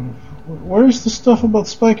to... Where's the stuff about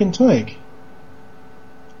Spike and Tyke?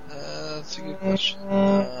 That's a good question.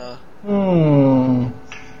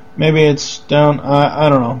 Maybe it's down... I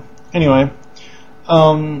don't know. Anyway.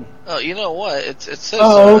 Oh, you know what? It says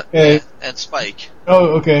okay. And Spike.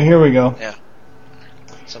 Oh, okay, here we go. Yeah.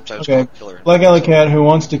 Sometimes Okay. called Killer. Black alley cat who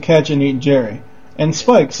wants to catch and eat Jerry. And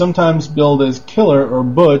Spike, sometimes billed as Killer or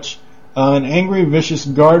Butch, an angry, vicious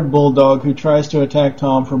guard bulldog who tries to attack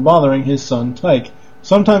Tom for bothering his son Tyke,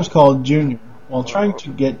 sometimes called Junior, while trying to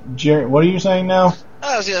get Jerry... What are you saying now?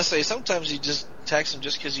 I was going to say, sometimes he just attacks him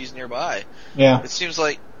just because he's nearby. Yeah. It seems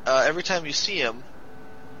like every time you see him,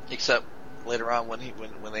 except later on when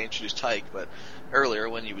they introduced Tyke, but earlier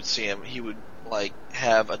when you would see him, he would like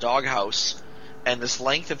have a doghouse and this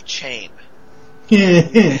length of chain.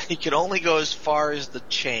 He could only go as far as the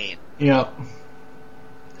chain. Yeah.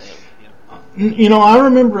 You know, I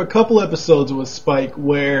remember a couple episodes with Spike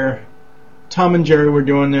where Tom and Jerry were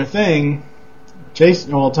doing their thing.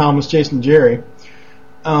 Tom was chasing Jerry.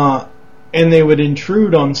 And they would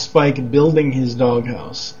intrude on Spike building his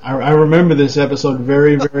doghouse. I remember this episode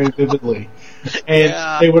very, very vividly.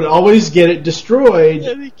 And they would always get it destroyed.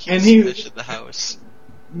 And he keeps finishing the house.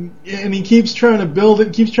 And he keeps trying to build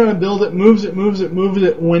it, moves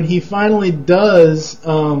it. When he finally does,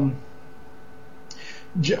 I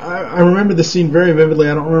remember the scene very vividly.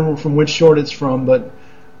 I don't remember from which short it's from, but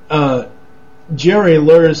Jerry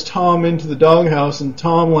lures Tom into the doghouse, and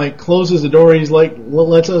Tom like closes the door. He's like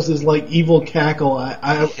lets us this like evil cackle.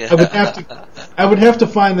 I would have to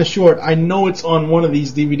find the short. I know it's on one of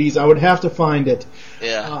these DVDs. I would have to find it.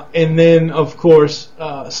 Yeah. And then of course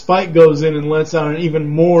Spike goes in and lets out an even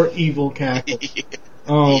more evil cackle.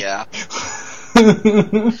 Yeah.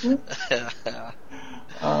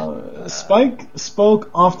 Spike spoke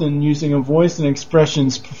often using a voice and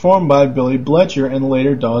expressions performed by Billy Bletcher and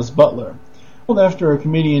later Dawes Butler. After a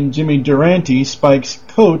comedian Jimmy Durante, Spike's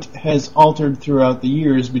coat has altered throughout the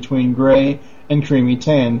years between gray and creamy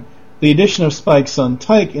tan. The addition of Spike's son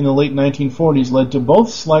Tyke in the late 1940s led to both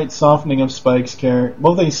a slight softening of Spike's character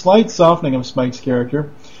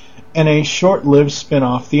and a short-lived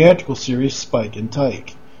spin-off theatrical series, Spike and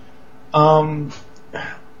Tyke. I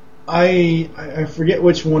forget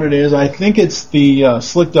which one it is. I think it's the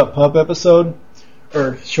Slicked Up Pup episode,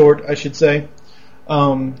 or short, I should say.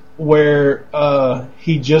 Where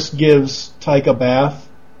he just gives Tyke a bath,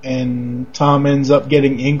 and Tom ends up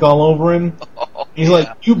getting ink all over him. He's like,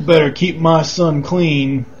 "You better keep my son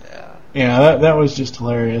clean." Yeah, that was just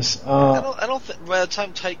hilarious. I don't think by the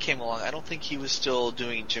time Tyke came along, I don't think he was still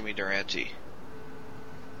doing Jimmy Durante.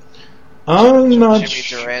 I'm not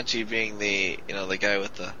Jimmy Durante being the guy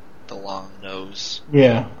with the long nose.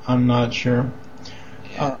 Yeah, I'm not sure.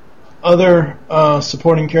 Yeah. Other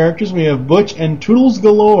supporting characters, we have Butch and Toodles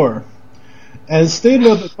Galore. As stated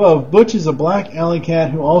up above, Butch is a black alley cat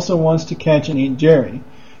who also wants to catch and eat Jerry.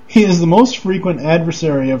 He is the most frequent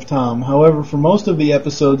adversary of Tom. However, for most of the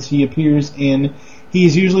episodes he appears in, he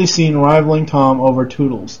is usually seen rivaling Tom over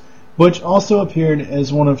Toodles. Butch also appeared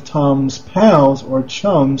as one of Tom's pals or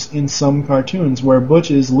chums in some cartoons, where Butch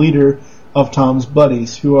is leader of Tom's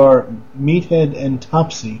buddies, who are Meathead and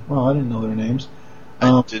Topsy. Well, I didn't know their names.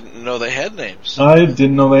 I didn't know they had names. I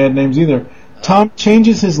didn't know they had names either. Tom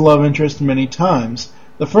changes his love interest many times.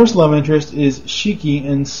 The first love interest is Shiki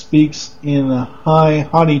and speaks in a high,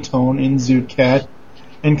 haughty tone in Zoot Cat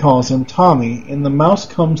and calls him Tommy. In The Mouse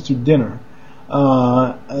Comes to Dinner.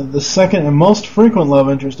 The second and most frequent love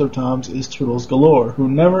interest of Tom's is Toodles Galore, who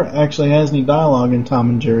never actually has any dialogue in Tom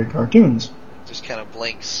and Jerry cartoons. Just kind of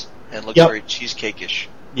blinks and looks very cheesecake-ish.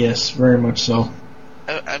 Yes, very much so.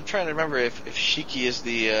 I'm trying to remember if Shiki is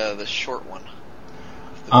the short one.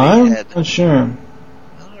 I'm not sure. I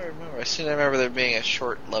don't remember. I remember there being a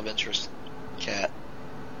short love interest cat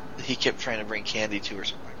that he kept trying to bring candy to or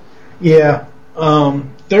something. Yeah.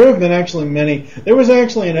 There have been actually many. There was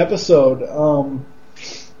actually an episode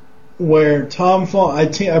where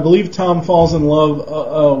I believe Tom falls in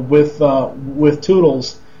love with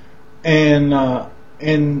Toodles,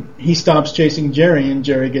 and he stops chasing Jerry, and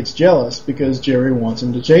Jerry gets jealous because Jerry wants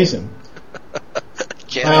him to chase him.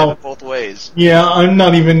 Can't have it both ways. Yeah, I'm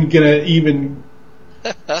not even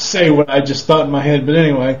gonna say what I just thought in my head, but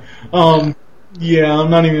anyway, yeah, I'm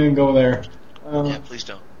not even gonna go there. Yeah, please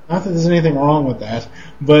don't. Not that there's anything wrong with that,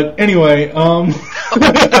 but anyway,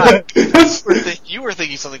 you were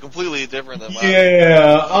thinking something completely different than mine.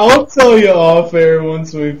 Yeah, I'll tell you off air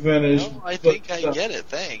once we finish. No, I think I get it.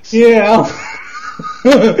 Thanks. Yeah.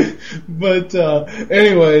 But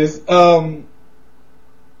anyways, where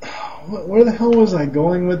the hell was I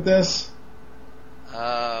going with this?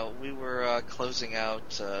 We were closing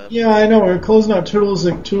out. Yeah, I know. We were closing out Toodles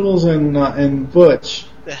and Butch.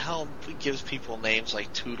 The hell gives people names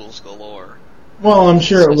like Toodles galore? Well, I'm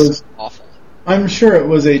sure it was awful. I'm sure it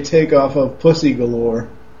was a takeoff of Pussy Galore.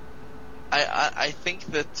 I think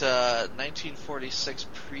that 1946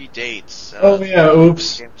 predates. Oh yeah,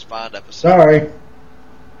 oops. James Bond episode. Sorry.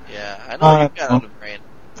 Yeah, I know you've got on the brain.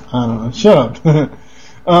 I don't know. Shut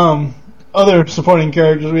up. Other supporting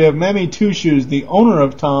characters, we have Mammy Two Shoes, the owner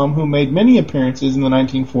of Tom, who made many appearances in the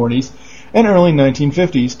 1940s and early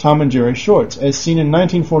 1950s Tom and Jerry shorts, as seen in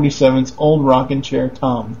 1947's Old Rockin' Chair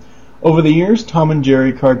Tom. Over the years, Tom and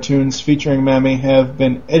Jerry cartoons featuring Mammy have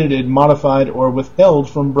been edited, modified, or withheld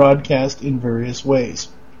from broadcast in various ways.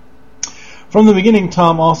 From the beginning,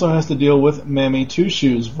 Tom also has to deal with Mammy Two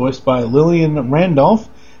Shoes, voiced by Lillian Randolph,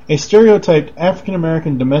 a stereotyped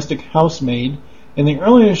African-American domestic housemaid. In the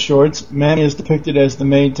earliest shorts, Mammy is depicted as the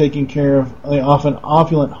maid taking care of the often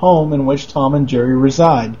opulent home in which Tom and Jerry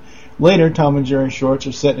reside. Later, Tom and Jerry shorts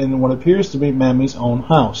are set in what appears to be Mammy's own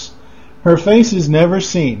house. Her face is never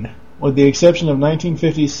seen, with the exception of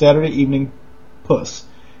 1950's Saturday Evening Puss,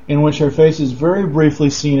 in which her face is very briefly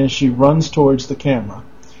seen as she runs towards the camera.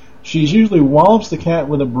 She usually wallops the cat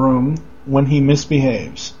with a broom when he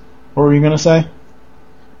misbehaves. What were you going to say?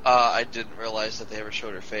 I didn't realize that they ever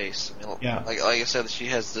showed her face. I mean, yeah. Like I said, she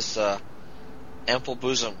has this ample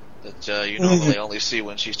bosom that you normally only see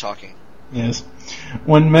when she's talking. Yes.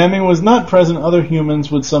 When Mammy was not present, other humans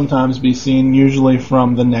would sometimes be seen, usually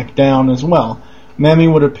from the neck down as well. Mammy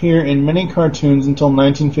would appear in many cartoons until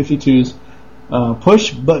 1952's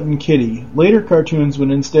Push Button Kitty. Later cartoons would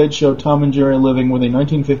instead show Tom and Jerry living with a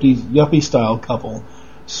 1950s yuppie-style couple.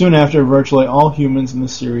 Soon after, virtually all humans in the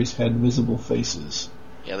series had visible faces.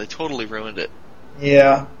 Yeah, they totally ruined it.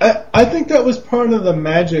 Yeah. I think that was part of the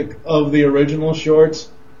magic of the original shorts.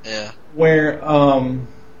 Yeah. Where,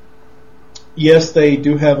 yes, they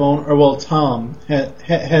do have Tom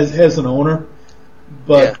has an owner,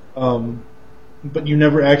 but but you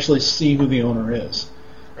never actually see who the owner is.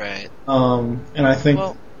 Right. And I think,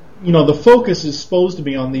 the focus is supposed to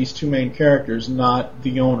be on these two main characters, not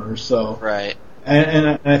the owner. So. Right.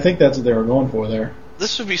 And I think that's what they were going for there.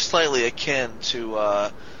 This would be slightly akin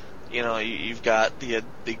to, you've got the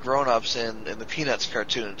grown-ups in the Peanuts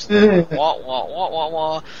cartoons. And wah, wah, wah, wah,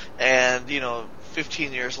 wah. And,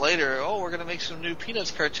 15 years later, we're going to make some new Peanuts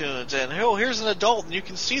cartoons. And, here's an adult, and you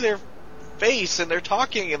can see their face, and they're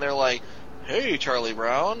talking, and they're like, hey, Charlie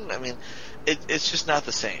Brown. I mean, it's just not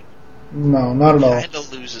the same. No, not at all. It kind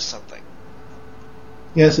of loses something.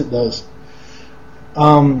 Yes, it does.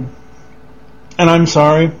 And I'm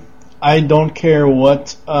sorry, I don't care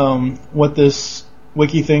what this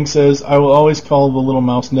wiki thing says. I will always call the little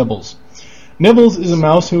mouse Nibbles. Nibbles is a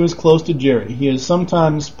mouse who is close to Jerry. He is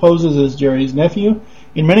sometimes poses as Jerry's nephew.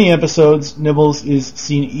 In many episodes, Nibbles is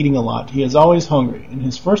seen eating a lot. He is always hungry. In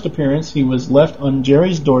his first appearance, he was left on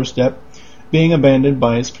Jerry's doorstep, being abandoned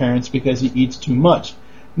by his parents because he eats too much.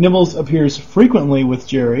 Nibbles appears frequently with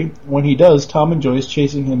Jerry. When he does, Tom enjoys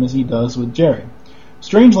chasing him as he does with Jerry.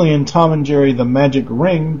 Strangely, in Tom and Jerry The Magic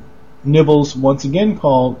Ring, Nibbles once again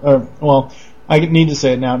I need to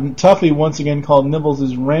say it now. Tuffy once again called Nibbles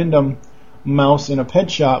his random mouse in a pet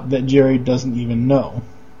shop that Jerry doesn't even know.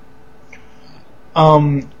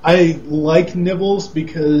 I like Nibbles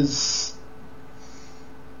because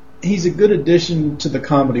he's a good addition to the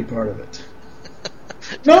comedy part of it.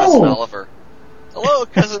 Cousin Oliver. Hello,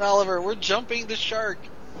 Cousin Oliver. We're jumping the shark.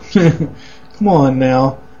 Come on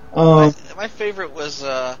now. My favorite was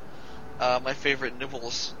my favorite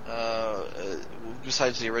Nibbles.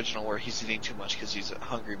 Besides the original where he's eating too much because he's a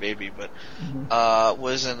hungry baby, but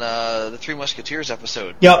was in the Three Musketeers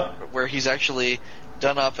episode. Yep. Where he's actually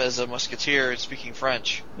done up as a musketeer and speaking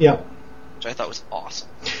French. Yep. Which I thought was awesome.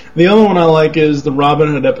 The other one I like is the Robin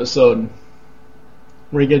Hood episode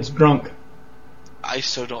where he gets drunk. I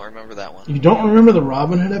so don't remember that one. You don't remember the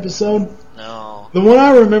Robin Hood episode? No. The one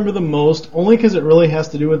I remember the most, only because it really has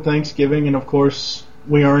to do with Thanksgiving, and of course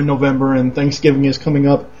we are in November and Thanksgiving is coming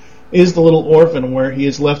up, is The Little Orphan, where he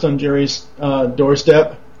is left on Jerry's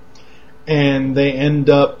doorstep, and they end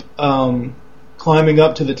up climbing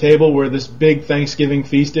up to the table where this big Thanksgiving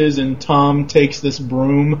feast is, and Tom takes this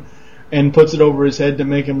broom and puts it over his head to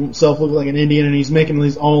make himself look like an Indian, and he's making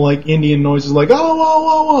these all like Indian noises, like oh,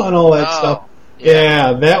 oh, oh, and all that stuff.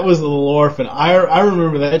 Yeah, that was The Little Orphan. I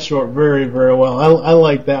remember that short very, very well. I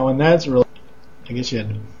like that one. That's really. I guess you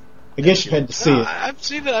had to see it. I've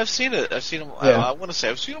seen it. I've seen them. Yeah. I want to say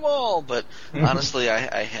I've seen them all, but honestly,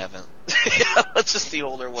 I haven't. It's just the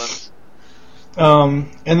older ones. And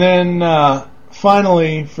then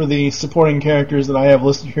finally, for the supporting characters that I have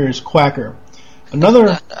listed here is Quacker.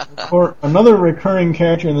 Another recurring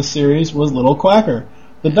character in the series was Little Quacker,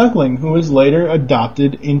 the duckling who was later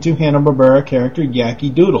adopted into Hanna-Barbera character Yankee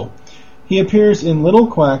Doodle. He appears in Little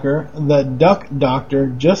Quacker, The Duck Doctor,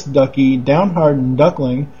 Just Ducky, Downhearted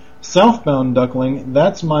Duckling, Southbound Duckling,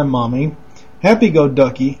 That's My Mommy, Happy Go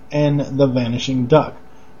Ducky, and The Vanishing Duck.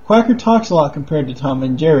 Quacker talks a lot compared to Tom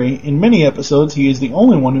and Jerry. In many episodes, he is the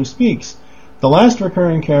only one who speaks. The last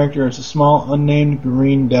recurring character is a small, unnamed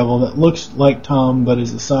green devil that looks like Tom but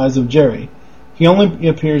is the size of Jerry. He only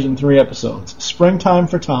appears in 3 episodes: Springtime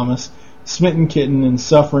for Thomas, Smitten Kitten, and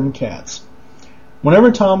Suffering Cats.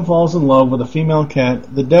 Whenever Tom falls in love with a female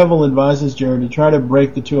cat, the devil advises Jerry to try to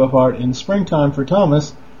break the two apart in Springtime for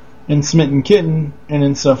Thomas, in Smitten Kitten, and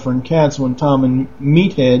in Suffering Cats. When Tom and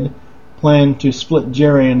Meathead plan to split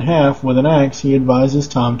Jerry in half with an axe, he advises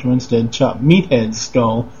Tom to instead chop Meathead's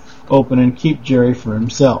skull open and keep Jerry for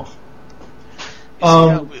himself.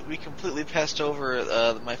 We completely passed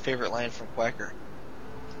over my favorite line from Quacker.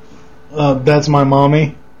 That's my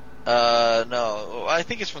mommy? No. I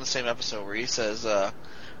think it's from the same episode where he says,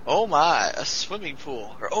 oh my, a swimming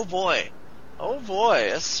pool. Or, oh boy,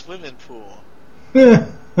 a swimming pool.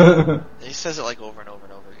 He says it like over and over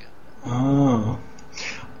and over again. Oh.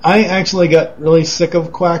 I actually got really sick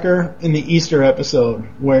of Quacker in the Easter episode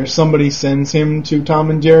where somebody sends him to Tom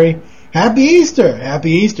and Jerry. Happy Easter! Happy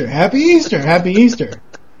Easter! Happy Easter! Happy Easter!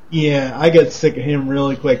 Yeah, I got sick of him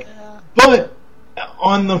really quick. But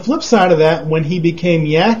on the flip side of that, when he became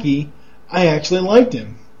Yankee, I actually liked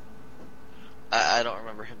him. I don't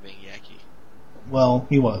remember him being Yankee. Well,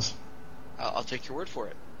 he was. I'll take your word for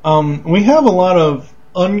it. We have a lot of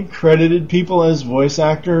uncredited people as voice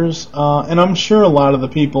actors, and I'm sure a lot of the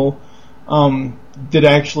people did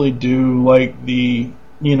actually do like the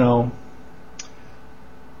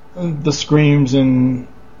screams and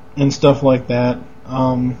stuff like that.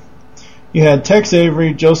 You had Tex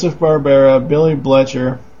Avery, Joseph Barbera, Billy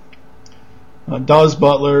Bletcher, Dawes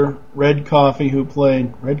Butler, Red Coffee, who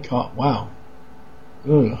played Red Coffee. Wow.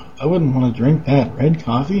 Ugh, I wouldn't want to drink that. Red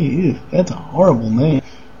Coffee? Ew, that's a horrible name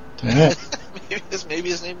to have. Maybe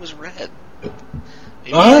his name was Red. Maybe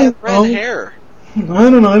he had red hair. I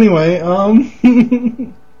don't know. Anyway,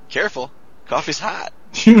 careful, coffee's hot.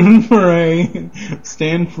 June Foray,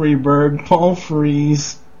 Stan Freberg, Paul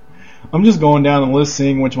Frees. I'm just going down the list,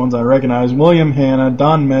 seeing which ones I recognize. William Hanna,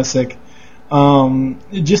 Don Messick,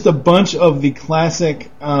 just a bunch of the classic,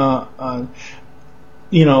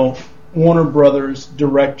 Warner Brothers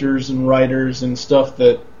directors and writers and stuff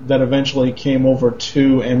that eventually came over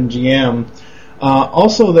to MGM.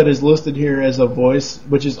 Also, that is listed here as a voice,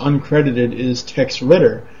 which is uncredited, is Tex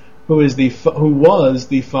Ritter, who was the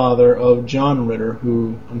father of John Ritter,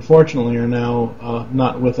 who unfortunately are now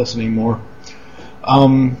not with us anymore.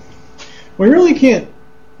 We really can't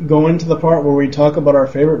go into the part where we talk about our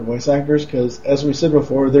favorite voice actors because, as we said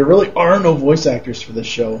before, there really are no voice actors for this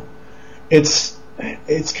show. It's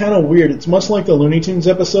kind of weird. It's much like the Looney Tunes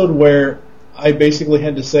episode where I basically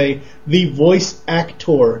had to say the voice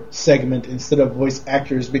actor segment instead of voice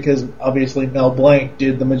actors because obviously Mel Blanc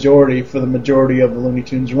did the majority for the majority of the Looney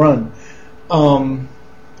Tunes run.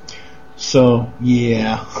 So,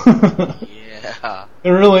 yeah. Yeah.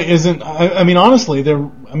 There really isn't. I mean, honestly,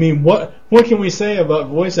 what can we say about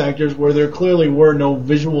voice actors where there clearly were no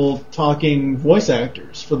visual talking voice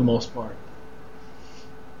actors for the most part?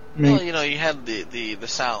 I mean, well, you had the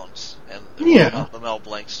sounds and the Mel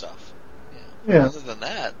Blanc stuff. Yeah. Other than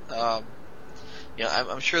that,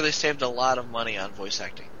 I'm sure they saved a lot of money on voice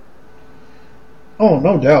acting. Oh,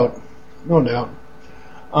 no doubt. No doubt.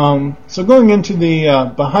 So going into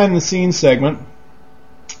the behind-the-scenes segment,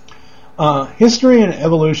 history and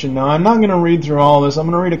evolution. Now, I'm not going to read through all this. I'm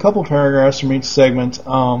going to read a couple paragraphs from each segment,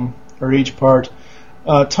 or each part.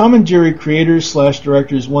 Tom and Jerry creators /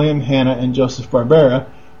 directors William Hanna and Joseph Barbera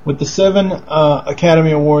With the 7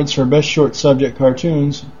 Academy Awards for Best Short Subject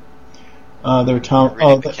Cartoons, they're Tom.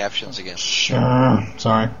 The captions again. Sure.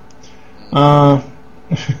 Sorry.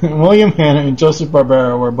 William Hanna and Joseph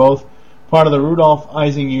Barbera were both part of the Rudolph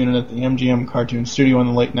Ising unit at the MGM Cartoon Studio in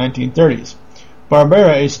the late 1930s.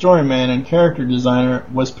 Barbera, a storyman and character designer,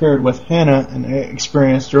 was paired with Hanna, an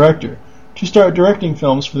experienced director, to start directing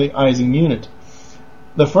films for the Ising unit.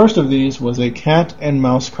 The first of these was a cat and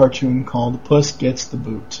mouse cartoon called Puss Gets the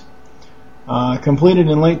Boot. Completed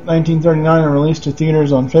in late 1939 and released to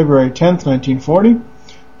theaters on February 10th, 1940,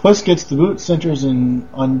 Puss Gets the Boot centers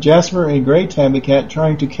on Jasper, a gray tabby cat,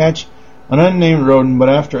 trying to catch an unnamed rodent, but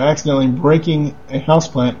after accidentally breaking a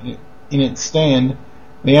houseplant in its stand,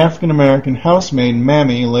 the African-American housemaid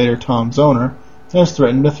Mammy, later Tom's owner, has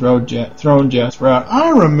threatened to throw Jasper out. I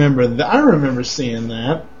remember that. I remember seeing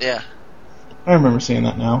that. Yeah. I remember seeing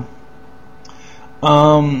that now.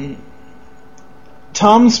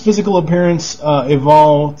 Tom's physical appearance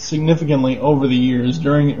evolved significantly over the years.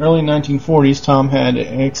 During the early 1940s, Tom had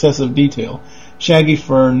excessive detail, shaggy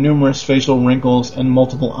fur, numerous facial wrinkles, and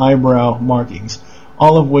multiple eyebrow markings,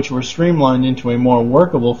 all of which were streamlined into a more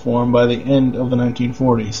workable form by the end of the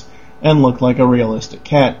 1940s, and looked like a realistic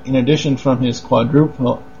cat. In addition, from his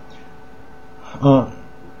quadrupedal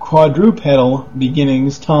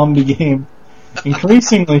beginnings, Tom became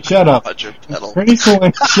increasingly shut up.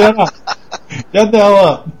 Increasingly shut up. Shut the hell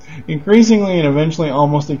up. Increasingly and eventually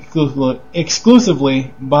almost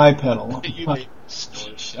exclusively bipedal.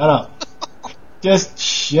 Shut up. Just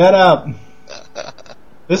shut up.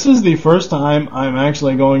 This is the first time I'm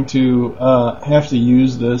actually going to have to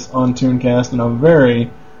use this on Tooncast in a very,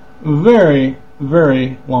 very,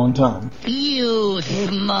 very long time. You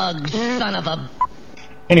smug son of a...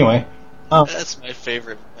 Anyway. That's my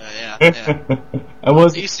favorite. Yeah. I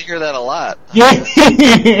used to hear that a lot. Yeah.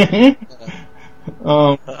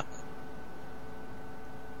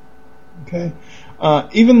 Okay.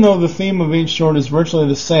 Even though the theme of each short is virtually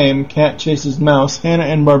the same, Cat Chases Mouse, Hanna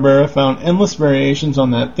and Barbera found endless variations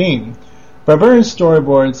on that theme. Barbera's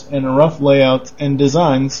storyboards and rough layouts and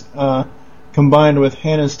designs, combined with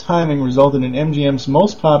Hanna's timing, resulted in MGM's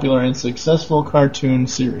most popular and successful cartoon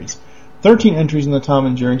series. 13 entries in the Tom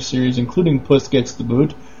and Jerry series, including Puss Gets the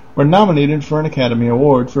Boot, were nominated for an Academy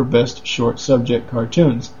Award for Best Short Subject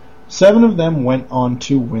Cartoons. 7 of them went on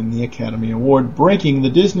to win the Academy Award, breaking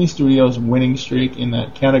the Disney Studios' winning streak in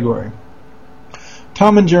that category.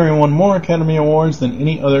 Tom and Jerry won more Academy Awards than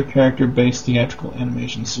any other character-based theatrical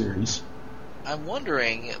animation series. I'm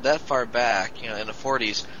wondering, that far back, in the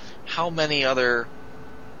 40s, how many other...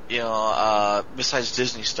 besides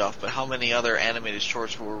Disney stuff, but how many other animated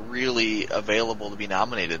shorts were really available to be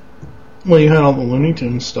nominated? Well, you had all the Looney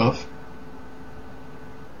Tunes stuff.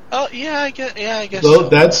 Oh, yeah, I guess so. So.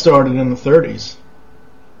 That started in the 30s.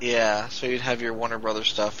 Yeah, so you'd have your Warner Brothers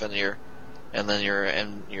stuff and your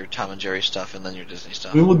Tom and Jerry stuff and then your Disney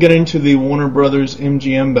stuff. We will get into the Warner Brothers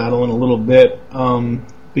MGM battle in a little bit,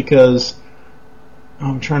 because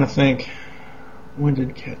I'm trying to think, when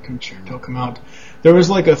did Cat Concerto come out? There was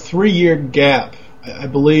like a 3-year gap. I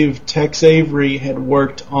believe Tex Avery had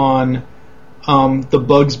worked on the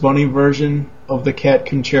Bugs Bunny version of the Cat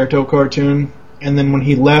Concerto cartoon, and then when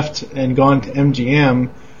he left and gone to MGM,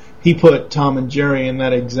 he put Tom and Jerry in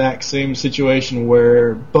that exact same situation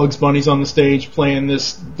where Bugs Bunny's on the stage playing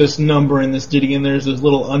this number and this ditty, and there's this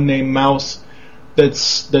little unnamed mouse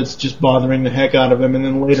that's just bothering the heck out of him. And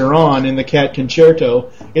then later on in the Cat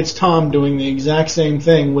Concerto, it's Tom doing the exact same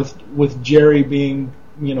thing with Jerry being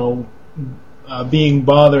being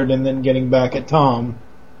bothered and then getting back at Tom.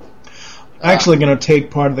 I'm actually going to take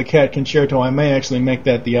part of the Cat Concerto. I may actually make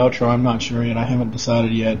that the outro. I'm not sure yet. I haven't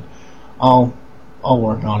decided yet. I'll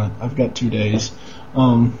work on it. I've got 2 days.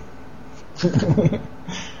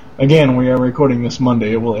 Again, we are recording this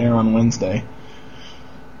Monday. It will air on Wednesday.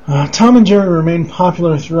 Tom and Jerry remained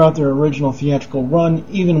popular throughout their original theatrical run,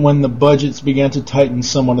 even when the budgets began to tighten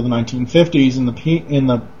somewhat in the 1950s and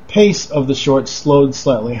the pace of the shorts slowed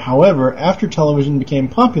slightly. However, after television became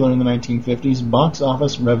popular in the 1950s, box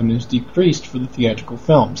office revenues decreased for the theatrical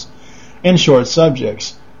films and short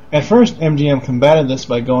subjects. At first, MGM combated this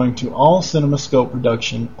by going to all CinemaScope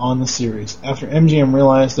production on the series. After MGM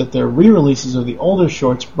realized that their re-releases of the older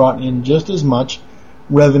shorts brought in just as much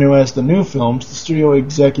revenue as the new films, the studio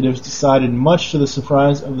executives decided, much to the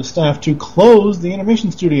surprise of the staff, to close the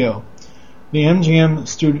animation studio. The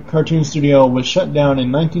MGM cartoon studio was shut down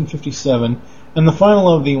in 1957, and the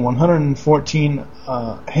final of the 114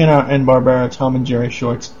 Hanna-Barbera Tom and Jerry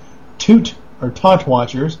shorts, Toot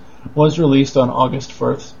Watchers, was released on August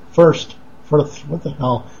 1st. What the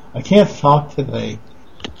hell? I can't talk today.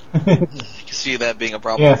 I can see that being a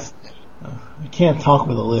problem. Yes. I can't talk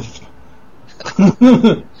with a lisp.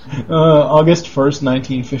 August 1st,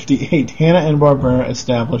 1958, Hanna-Barbera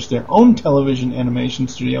established their own television animation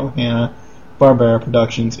studio, Hanna-Barbera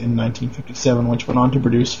Productions, in 1957, which went on to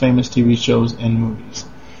produce famous TV shows and movies.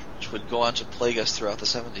 Which would go on to plague us throughout the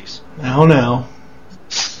 70s. Now.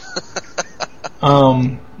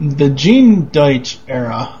 The Gene Deitch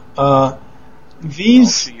era.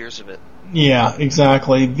 These... 2 years of it. Yeah,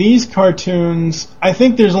 exactly. These cartoons, I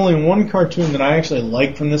think there's only one cartoon that I actually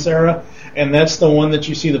like from this era, and that's the one that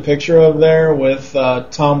you see the picture of there with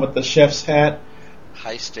Tom with the chef's hat.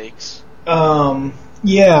 High Stakes.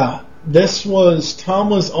 Yeah. Tom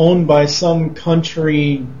was owned by some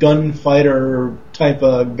country gunfighter type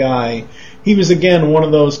of guy. He was, again, one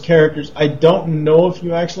of those characters. I don't know if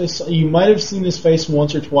you actually saw, you might have seen his face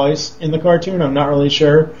once or twice in the cartoon, I'm not really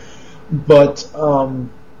sure. But,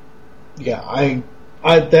 yeah, I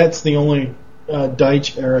that's the only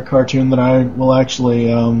Deitch era cartoon that I will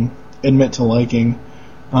actually admit to liking.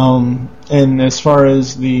 And as far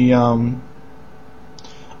as the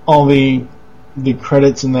all the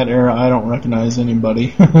credits in that era, I don't recognize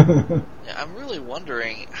anybody. Yeah, I'm really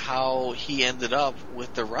wondering how he ended up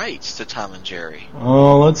with the rights to Tom and Jerry.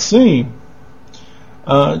 Oh, let's see.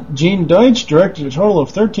 Gene Deitch directed a total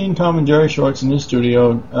of 13 Tom and Jerry shorts in his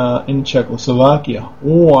studio in Czechoslovakia.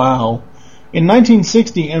 Wow. In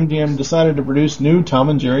 1960, MGM decided to produce new Tom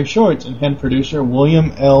and Jerry shorts, and head producer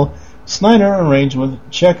William L. Snyder arranged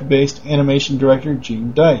with Czech-based animation director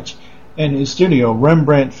Gene Deitch and his studio,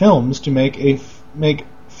 Rembrandt Films, to make the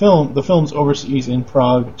films overseas in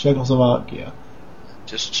Prague, Czechoslovakia.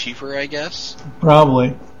 Just cheaper, I guess?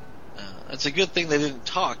 Probably. It's a good thing they didn't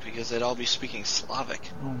talk, because they'd all be speaking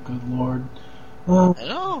Slavic. Oh, good lord. I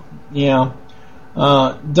know. Yeah.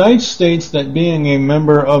 Deitch states that being a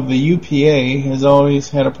member of the UPA has always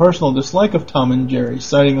had a personal dislike of Tom and Jerry,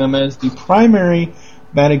 citing them as the primary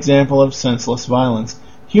bad example of senseless violence,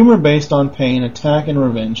 humor based on pain, attack, and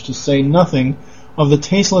revenge, to say nothing of the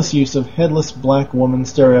tasteless use of headless black woman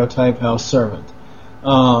stereotype house servant.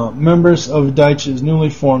 Members of Deitch's newly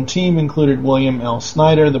formed team included William L.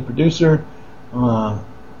 Snyder, the producer,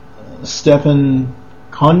 Stefan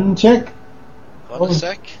Konicek?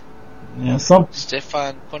 Konicek? Yeah,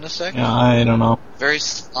 Stefan Konicek? Yeah, I don't know. Very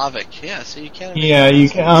Slavic. Yeah, so you can't... Yeah, you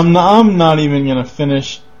can. I'm not even going to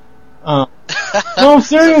finish. No,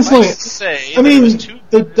 seriously. I mean,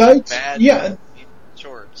 the Deitch... Yeah,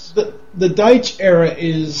 shorts. The Deitch era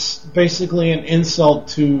is basically an insult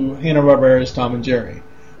to Hanna-Barbera's Tom and Jerry.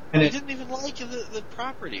 And I didn't even like the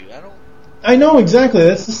property. I know, exactly.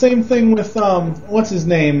 That's the same thing with, what's his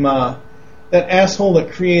name? That asshole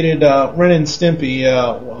that created Ren and Stimpy.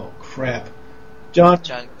 Whoa, crap. John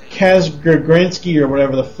Kazgransky, or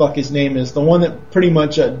whatever the fuck his name is. The one that pretty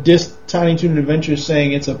much dissed Tiny Toon Adventures,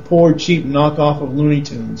 saying it's a poor, cheap knockoff of Looney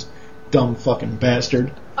Tunes. Dumb fucking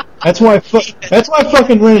bastard. That's why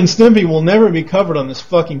fucking Ren and Stimpy will never be covered on this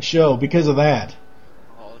fucking show, because of that.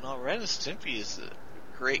 Oh, no, Ren and Stimpy is a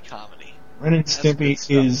great comedy. Ren and Stimpy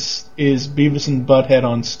is Beavis and Butthead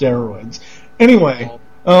on steroids. Anyway,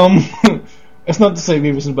 that's not to say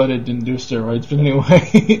Beavis and Butthead didn't do steroids, but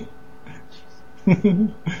anyway.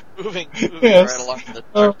 moving yes. Right along the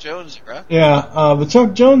Chuck Jones era. Yeah, the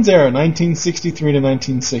Chuck Jones era, 1963 to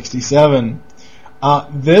 1967.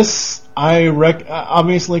 This,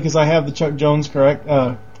 obviously, because I have the Chuck Jones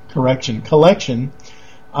collection.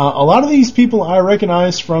 A lot of these people I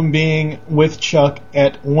recognize from being with Chuck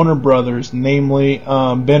at Warner Brothers, namely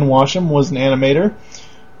Ben Washam was an animator.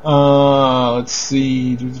 Let's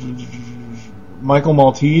see, Michael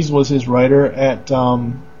Maltese was his writer at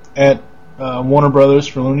Warner Brothers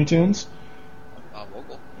for Looney Tunes.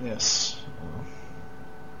 Vogel. Yes.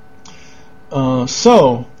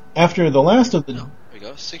 So after the last of the... There we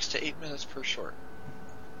go, 6 to 8 minutes per short.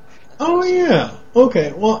 Oh, yeah.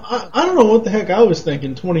 Okay, well, I don't know what the heck I was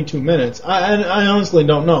thinking, 22 minutes. I honestly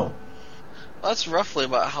don't know. Well, that's roughly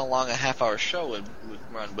about how long a half-hour show would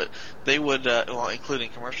run, but they would, well, including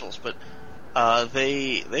commercials, but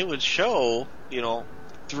they would show,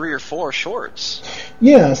 3 or 4 shorts.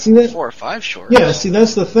 Yeah, see that... 4 or 5 shorts. Yeah, see,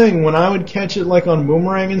 that's the thing. When I would catch it, like, on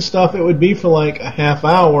Boomerang and stuff, it would be for, like, a half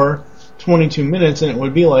hour, 22 minutes, and it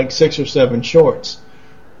would be, like, 6 or 7 shorts.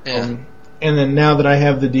 Yeah. And then now that I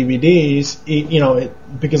have the DVDs,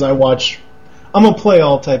 because I'm a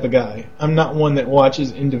play-all type of guy. I'm not one that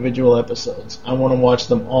watches individual episodes. I want to watch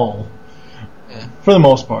them all, for the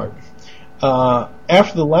most part.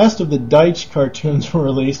 After the last of the Deitch cartoons were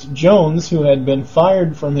released, Jones, who had been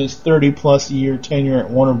fired from his 30-plus year tenure at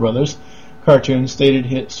Warner Brothers Cartoons,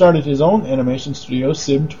 started his own animation studio,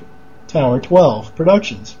 Sib Tower 12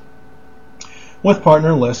 Productions. with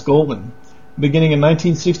partner Les Goldman. Beginning in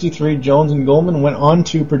 1963, Jones and Goldman went on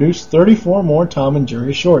to produce 34 more Tom and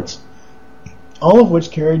Jerry shorts, all of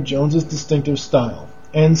which carried Jones's distinctive style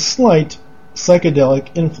and slight psychedelic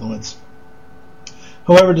influence.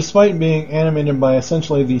 However, despite being animated by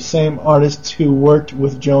essentially the same artists who worked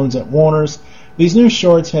with Jones at Warner's, these new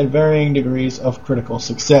shorts had varying degrees of critical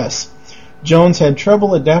success. Jones had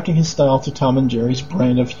trouble adapting his style to Tom and Jerry's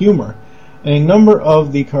brand of humor, and a number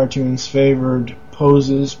of the cartoons favored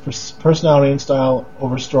poses, personality, and style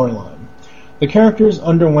over storyline. The characters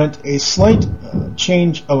underwent a slight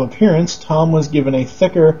change of appearance. Tom was given a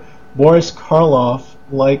thicker Boris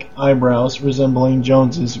Karloff-like eyebrows resembling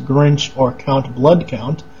Jones's Grinch or Count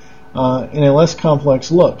Bloodcount, in a less complex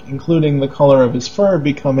look, including the color of his fur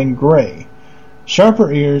becoming gray.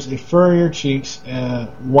 Sharper ears, a furrier cheeks,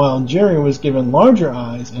 while Jerry was given larger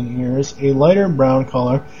eyes and ears, a lighter brown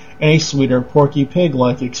color, and a sweeter Porky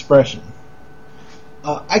Pig-like expression.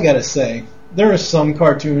 I gotta say, there are some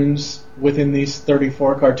cartoons within these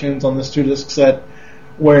 34 cartoons on this 2-disc set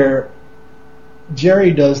where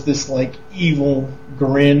Jerry does this, like, evil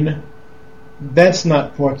grin. That's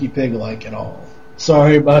not Porky Pig-like at all.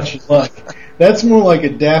 Sorry about your luck. That's more like a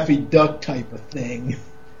Daffy Duck type of thing.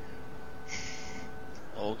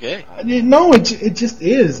 Okay. No, it just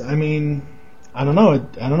is. I mean, I don't know.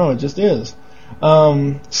 It just is.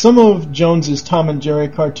 Some of Jones's Tom and Jerry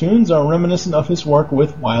cartoons are reminiscent of his work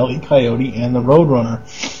with Wile E. Coyote and the Roadrunner,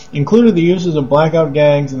 included the uses of blackout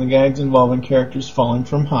gags and the gags involving characters falling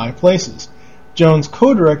from high places. Jones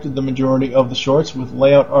co-directed the majority of the shorts with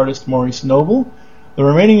layout artist Maurice Noble. The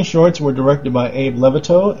remaining shorts were directed by Abe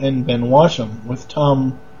Levitow and Ben Washam, with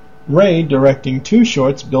Tom Ray directing 2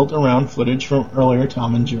 shorts built around footage from earlier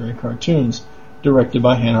Tom and Jerry cartoons, directed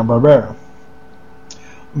by Hanna-Barbera.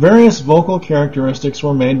 Various vocal characteristics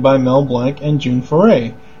were made by Mel Blanc and June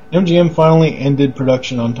Foray. MGM finally ended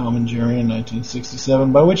production on Tom and Jerry in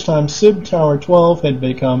 1967, by which time SIB Tower 12 had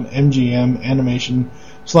become MGM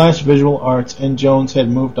Animation/Visual Arts, and Jones had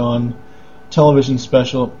moved on to television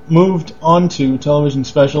specials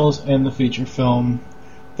and the feature film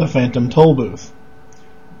The Phantom Tollbooth.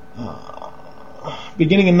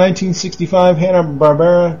 Beginning in 1965,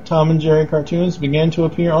 Hanna-Barbera Tom and Jerry cartoons began to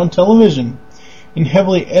appear on television. In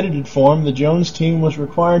heavily edited form, the Jones team was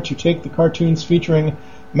required to take the cartoons featuring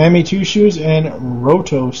Mammy Two Shoes and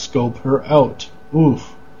rotoscope her out.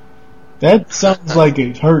 Oof. That sounds like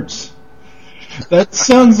it hurts. That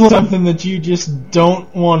sounds like something that you just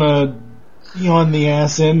don't want to be on the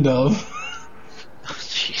ass end of. Oh,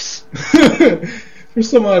 jeez. For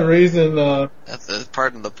some odd reason,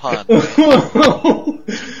 pardon the pun.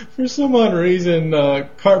 For some odd reason,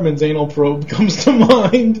 Cartman's anal probe comes to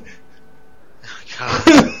mind. God.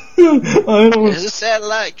 There's a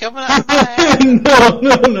satellite coming out of my ass.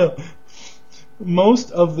 No.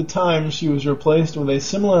 Most of the time, she was replaced with a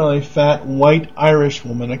similarly fat white Irish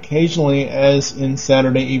woman, occasionally, as in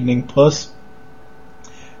Saturday Evening Puss.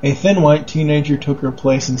 A thin white teenager took her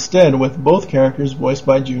place instead, with both characters voiced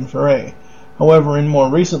by June Foray. However, in more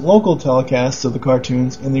recent local telecasts of the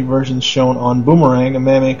cartoons, in the versions shown on Boomerang,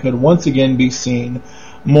 Mammy could once again be seen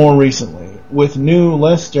more recently, with new,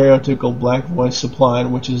 less stereotypical black voice supplied,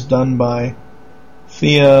 which is done by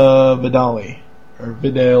Thea Vidali, or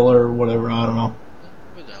Vidal, or whatever, I don't know.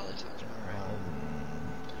 Vidali sounds right.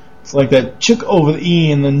 It's like that chick over the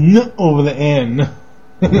E and the N over the N.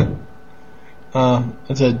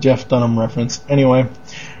 That's a Jeff Dunham reference. Anyway,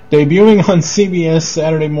 debuting on CBS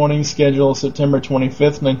Saturday morning schedule September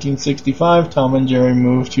 25th, 1965, Tom and Jerry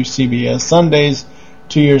moved to CBS Sundays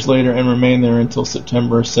 2 years later and remained there until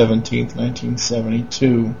September 17th,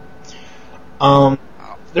 1972.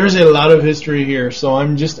 There's a lot of history here, so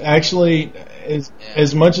I'm just actually,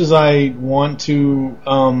 as much as I want to,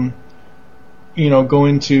 go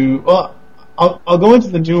into, I'll go into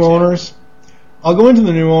the new owners. I'll go into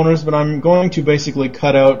the new owners, but I'm going to basically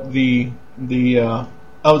cut out the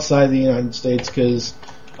outside the United States, because,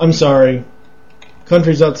 I'm sorry,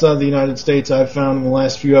 countries outside the United States I've found in the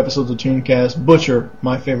last few episodes of Tooncast butcher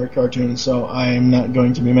my favorite cartoons, so I am not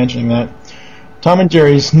going to be mentioning that. Tom and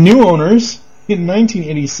Jerry's new owners. In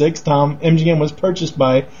 1986, MGM was purchased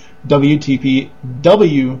by WTBS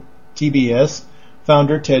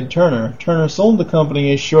founder Ted Turner. Turner sold the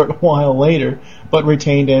company a short while later, but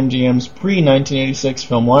retained MGM's pre-1986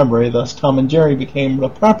 film library, thus Tom and Jerry became the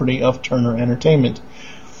property of Turner Entertainment,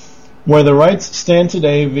 where the rights stand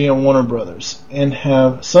today via Warner Brothers, and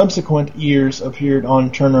have subsequent years appeared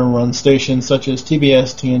on Turner-run stations such as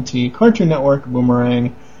TBS, TNT, Cartoon Network,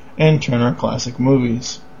 Boomerang, and Turner Classic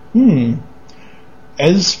Movies.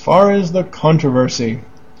 As far as the controversy,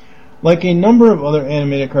 Like a number of other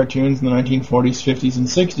animated cartoons in the 1940s, 50s, and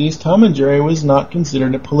 60s, Tom and Jerry was not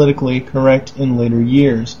considered politically correct in later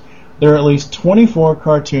years. There are at least 24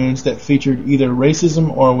 cartoons that featured either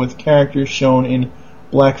racism or with characters shown in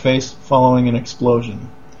blackface following an explosion.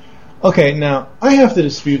 Okay, now, I have to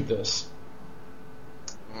dispute this.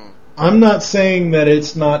 I'm not saying that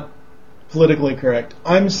it's not politically correct.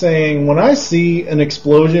 I'm saying when I see an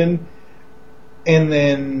explosion and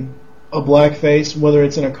then a blackface, whether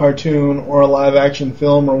it's in a cartoon or a live-action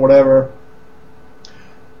film or whatever,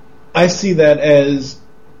 I see that as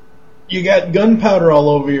you got gunpowder all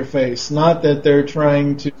over your face, not that they're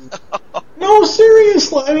trying to... No,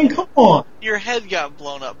 seriously, I mean, come on. Your head got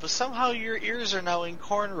blown up, but somehow your ears are now in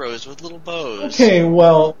cornrows with little bows. Okay,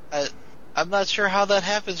 well... I'm not sure how that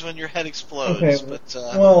happens when your head explodes. Okay, but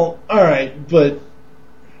well, alright, but,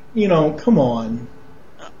 you know, come on.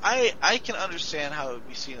 I can understand how it would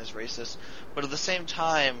be seen as racist, but at the same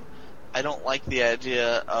time, I don't like the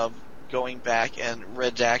idea of going back and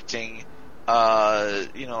redacting,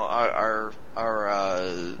 our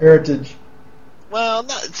heritage. Well,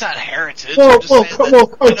 it's not heritage.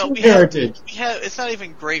 Cartoon heritage. It's not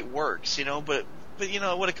even great works, but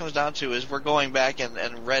what it comes down to is we're going back and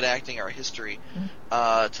redacting our history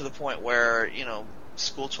to the point where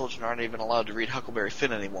school children aren't even allowed to read Huckleberry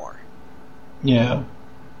Finn anymore. Yeah.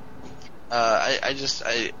 I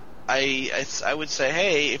would say,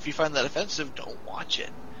 hey, if you find that offensive, don't watch it,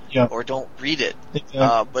 or don't read it.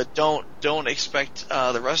 Exactly. But don't expect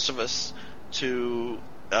the rest of us to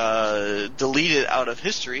delete it out of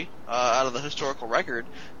history, out of the historical record,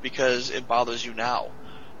 because it bothers you now.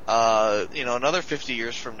 Another 50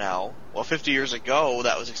 years from now, 50 years ago,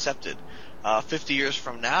 that was accepted. 50 years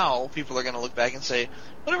from now, people are going to look back and say,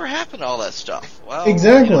 whatever happened to all that stuff? Well,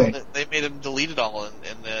 exactly. They made them delete it all in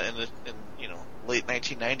the late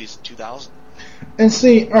 1990s and 2000. And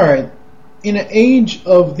see, all right, in an age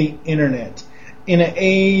of the internet, in an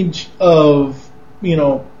age of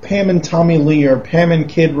Pam and Tommy Lee or Pam and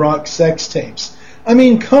Kid Rock sex tapes, I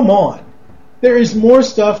mean, come on. There is more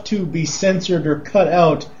stuff to be censored or cut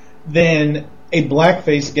out than a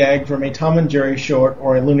blackface gag from a Tom and Jerry short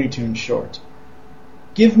or a Looney Tunes short.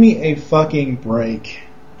 Give me a fucking break.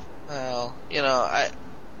 Well,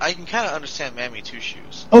 I can kind of understand Mammy Two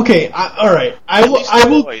Shoes. Okay, all right. I will.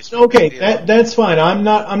 Okay, that's fine. I'm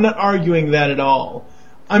not arguing that at all.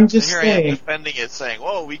 I'm just saying. Here I am defending it, saying,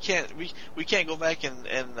 "Whoa, we can't go back and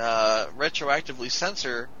retroactively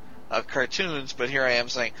censor cartoons." But here I am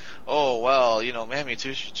saying, "Oh well, Mammy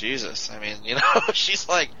Two Shoes, Jesus. I mean, she's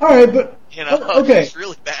like, all right, but okay, it's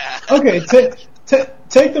really bad." Okay,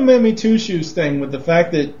 take the Mammy Two Shoes thing with the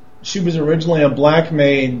fact that she was originally a black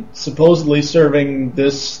maid, supposedly serving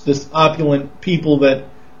this opulent people that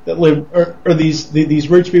live, or these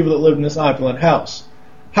rich people that live in this opulent house.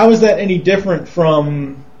 How is that any different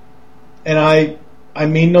from? And I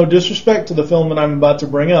mean no disrespect to the film that I'm about to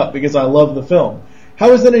bring up because I love the film.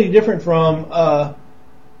 How is that any different from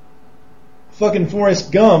fucking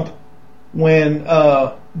Forrest Gump when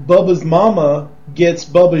Bubba's mama gets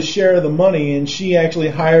Bubba's share of the money and she actually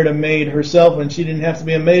hired a maid herself and she didn't have to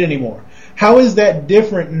be a maid anymore? How is that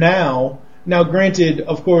different now? Now, granted,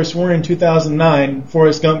 of course, we're in 2009.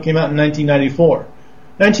 Forrest Gump came out in 1994.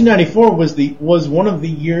 1994 was one of the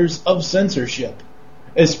years of censorship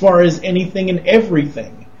as far as anything and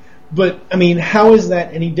everything. But, I mean, how is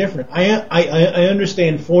that any different? I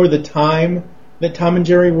understand for the time that Tom and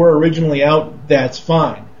Jerry were originally out, that's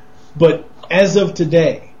fine. But as of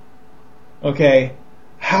today, okay,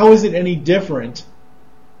 how is it any different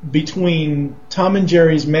between Tom and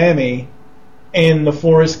Jerry's Mammy and the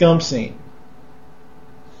Forrest Gump scene?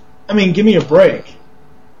 I mean, give me a break.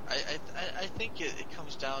 I think it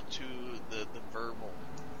comes down to the verbal.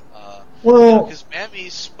 Well, because Mammy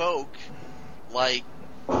spoke like,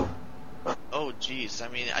 oh geez, I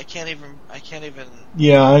mean, I can't even.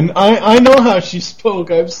 Yeah, I know how she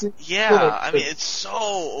spoke. I've seen. Yeah, I mean, it's so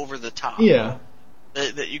over the top. Yeah.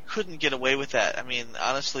 That you couldn't get away with that. I mean,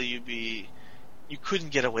 honestly, you couldn't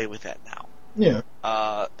get away with that now. Yeah.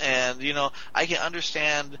 And I can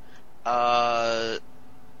understand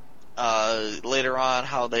later on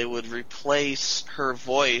how they would replace her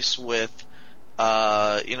voice with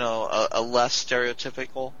a less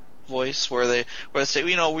stereotypical voice where they say,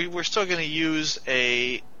 we're still going to use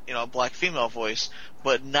a black female voice,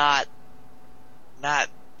 but not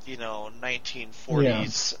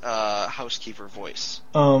 1940s housekeeper voice.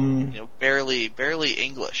 Barely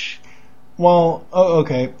English. Well,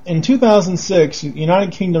 okay. In 2006,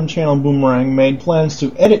 United Kingdom channel Boomerang made plans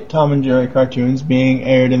to edit Tom and Jerry cartoons being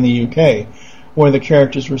aired in the UK. where the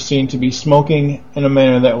characters were seen to be smoking in a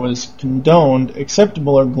manner that was condoned,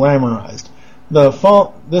 acceptable, or glamorized.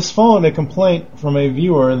 This followed a complaint from a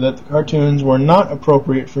viewer that the cartoons were not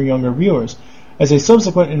appropriate for younger viewers. As a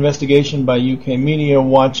subsequent investigation by UK media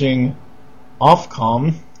watching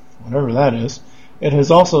Ofcom, whatever that is, it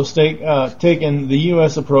has also taken the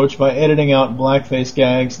US approach by editing out blackface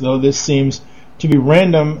gags, though this seems to be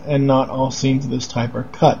random and not all scenes of this type are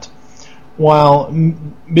cut. While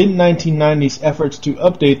mid-1990s efforts to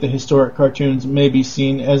update the historic cartoons may be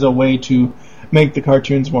seen as a way to make the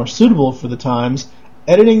cartoons more suitable for the times,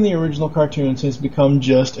 editing the original cartoons has become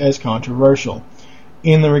just as controversial,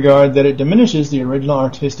 in the regard that it diminishes the original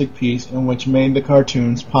artistic piece in which made the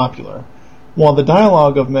cartoons popular. While the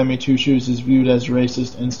dialogue of Mammy Two Shoes is viewed as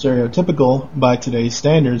racist and stereotypical by today's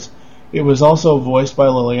standards, it was also voiced by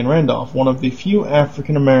Lillian Randolph, one of the few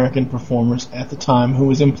African-American performers at the time who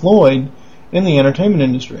was employed in the entertainment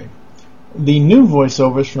industry. The new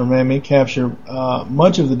voiceovers for Mammy capture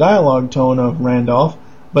much of the dialogue tone of Randolph,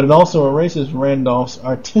 but it also erases Randolph's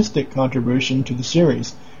artistic contribution to the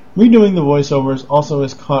series. Redoing the voiceovers also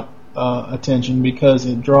has caught attention because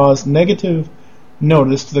it draws negative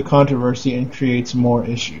notice to the controversy and creates more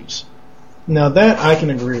issues. Now that I can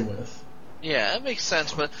agree with. Yeah, that makes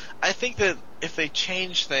sense, but I think that if they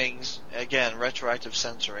change things, again, retroactive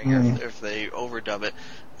censoring, or if they overdub it,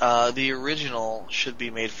 the original should be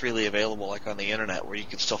made freely available, like on the internet, where you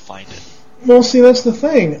can still find it. Well, see, that's the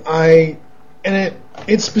thing.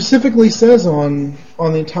 It specifically says on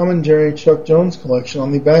the Tom and Jerry Chuck Jones collection,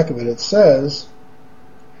 on the back of it, it says,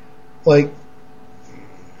 like,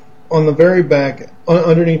 on the very back,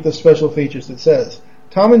 underneath the special features, it says,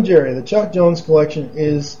 Tom and Jerry, the Chuck Jones collection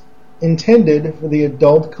is intended for the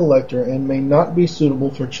adult collector and may not be suitable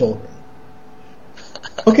for children.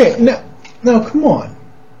 Okay, now come on.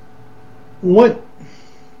 What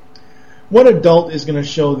adult is going to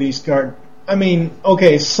show these cards? I mean,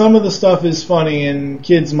 okay, some of the stuff is funny and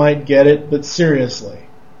kids might get it, but seriously.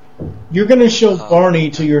 You're going to show Barney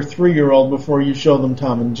to your 3-year-old before you show them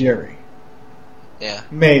Tom and Jerry. Yeah.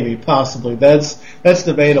 Maybe, possibly. That's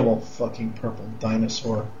debatable. Fucking purple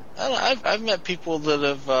dinosaur. I don't know, I've met people that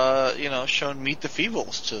have, shown Meet the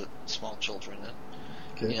Feebles to small children.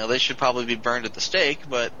 And, they should probably be burned at the stake,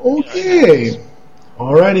 but... Okay.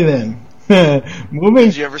 Alrighty then. Moving.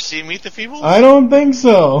 Did you ever see Meet the Feebles? I don't think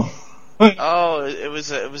so. Oh, it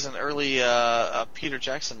was an early Peter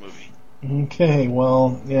Jackson movie. Okay,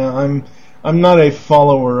 well, yeah, I'm not a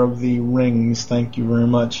follower of the Rings, thank you very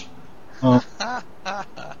much.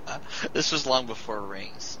 This was long before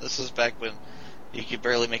Rings. This was back when you could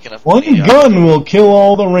barely make enough money. One gun will kill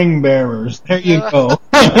all the ring bearers. There you go.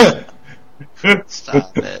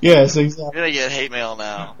 Stop it. Yes, exactly. You're gonna get hate mail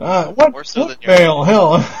now. What mail?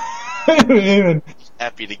 Hell, even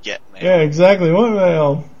happy to get mail. Yeah, exactly. What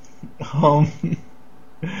mail?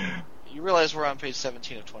 You realize we're on page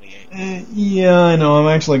 17 of 28. Yeah, I know.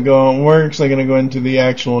 We're actually going to go into the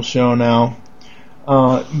actual show now.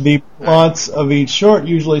 The plots of each short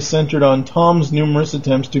usually centered on Tom's numerous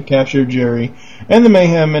attempts to capture Jerry and the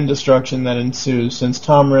mayhem and destruction that ensues. Since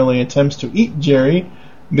Tom rarely attempts to eat Jerry,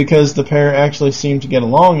 because the pair actually seem to get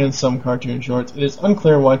along in some cartoon shorts, it is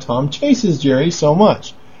unclear why Tom chases Jerry so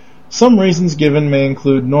much. Some reasons given may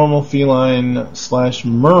include normal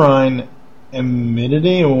feline/murine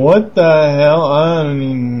amidity. What the hell? I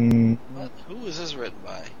mean... Who is this written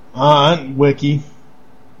by? Wiki.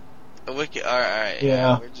 Wiki. Alright.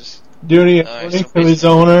 Yeah. We're just... Duty according to his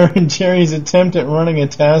owner, Jerry's attempt at running a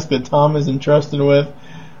task that Tom is entrusted with.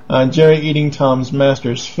 Jerry eating Tom's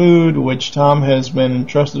master's food, which Tom has been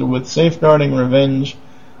entrusted with safeguarding, revenge.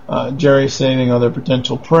 Jerry saving other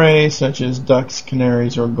potential prey, such as ducks,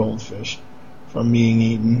 canaries, or goldfish, from being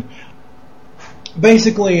eaten.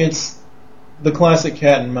 Basically, it's the classic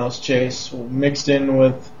cat and mouse chase mixed in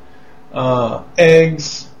with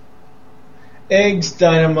eggs,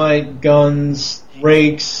 dynamite, guns,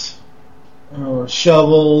 rakes,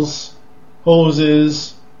 shovels,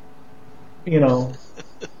 hoses,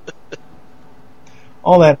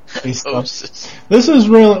 all that stuff. This is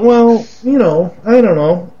really, I don't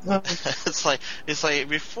know. It's like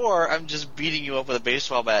before I'm just beating you up with a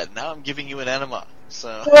baseball bat. Now I'm giving you an enema.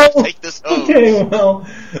 So take this hose. Okay, well,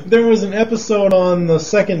 there was an episode on the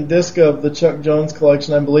second disc of the Chuck Jones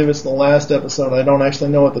collection. I believe it's the last episode. I don't actually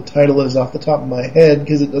know what the title is off the top of my head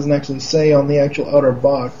because it doesn't actually say on the actual outer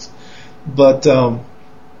box. But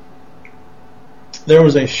there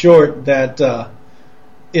was a short that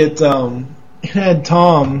it had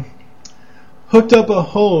Tom hooked up a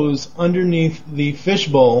hose underneath the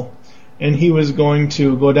fishbowl, and he was going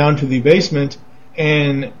to go down to the basement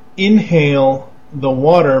and inhale the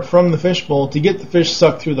water from the fishbowl to get the fish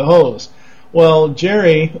sucked through the hose. Well,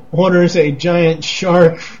 Jerry orders a giant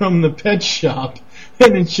shark from the pet shop,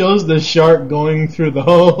 and it shows the shark going through the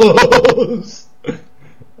hose.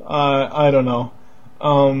 I don't know.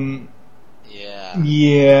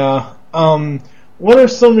 Yeah. What are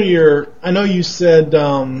some of your... I know you said...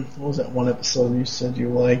 what was that one episode you said you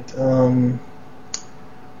liked?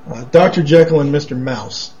 Dr. Jekyll and Mr.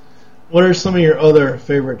 Mouse. What are some of your other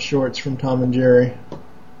favorite shorts from Tom and Jerry?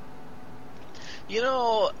 You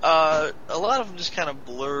know, a lot of them just kind of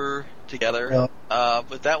blur together. Yeah.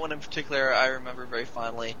 But that one in particular I remember very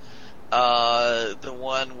fondly. The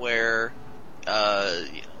one where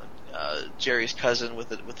Jerry's cousin with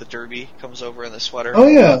the derby comes over in the sweater. Oh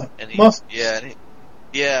yeah, and Muscles.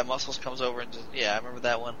 Muscles comes over and just I remember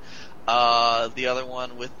that one. The other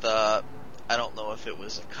one with I don't know if it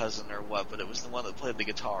was a cousin or what, but it was the one that played the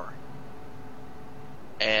guitar.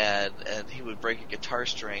 And he would break a guitar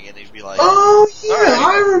string, and he'd be like, "Oh yeah,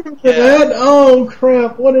 I remember that. Oh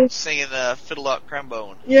crap, what is singing Fiddle Out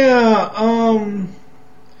Crembone?" Yeah,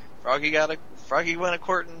 Froggy went a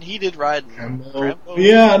courtin', he did riding. Crembone.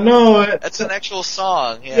 Yeah, no, that's an actual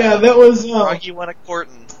song. Yeah, that was Froggy went a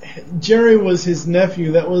courtin'. Jerry was his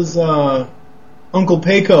nephew. That was Uncle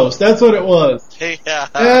Pecos. That's what it was.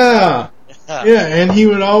 Yeah. Yeah, and he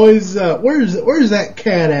would always where's that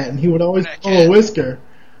cat at? And he would always pull a whisker.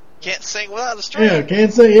 Can't sing without a string. Yeah,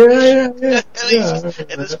 can't sing. Yeah.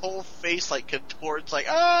 And his whole face like contorts, like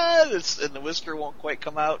and the whisker won't quite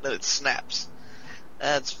come out, and it snaps.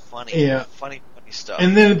 That's funny. Yeah, funny stuff.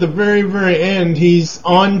 And then at the very, very end, he's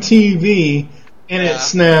on TV, and it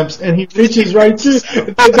snaps, and he reaches right through.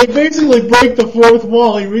 They basically break the fourth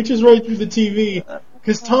wall. He reaches right through the TV.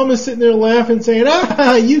 Because Tom is sitting there laughing, saying,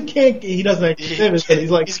 you can't... He doesn't actually say this, but he's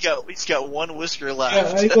like... He's got one whisker left.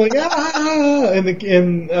 Yeah, he's like,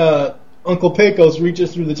 And Uncle Pecos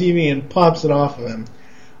reaches through the TV and pops it off of him.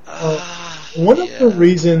 One of the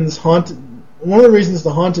reasons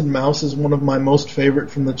the Haunted Mouse is one of my most favorite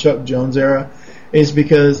from the Chuck Jones era is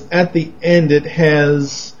because at the end it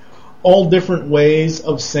has all different ways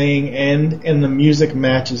of saying end, and the music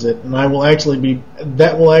matches it. And that will actually be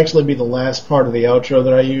the last part of the outro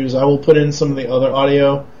that I use. I will put in some of the other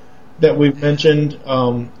audio that we've mentioned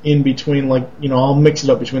in between, like, I'll mix it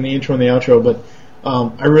up between the intro and the outro, but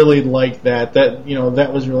I really like that.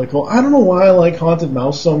 That was really cool. I don't know why I like Haunted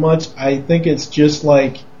Mouse so much. I think it's just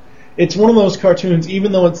like, it's one of those cartoons,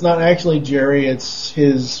 even though it's not actually Jerry, it's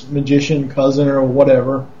his magician cousin or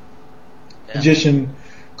whatever. Yeah. Magician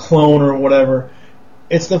clone or whatever.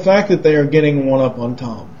 It's the fact that they are getting one up on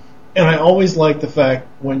Tom. And I always like the fact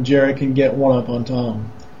when Jerry can get one up on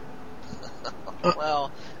Tom.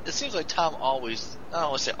 Well, it seems like Tom always, I don't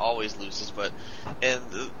want to say always loses, but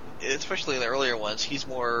especially in the earlier ones, he's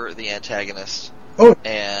more the antagonist. Oh.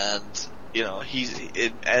 And,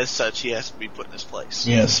 as such, he has to be put in his place.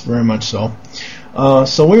 Yes, very much so.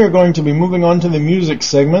 So we are going to be moving on to the music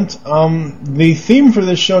segment. The theme for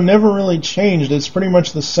this show never really changed. It's pretty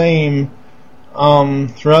much the same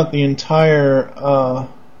throughout the entire,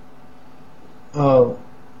 2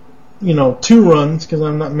 runs, because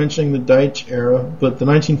I'm not mentioning the Deitch era, but the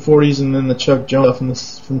 1940s and then the Chuck Jones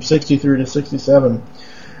stuff from 63 to 67.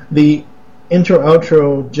 The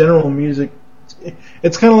intro-outro general music,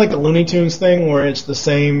 it's kind of like a Looney Tunes thing where it's the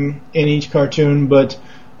same in each cartoon, but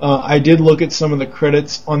I did look at some of the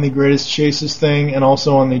credits on the Greatest Chases thing and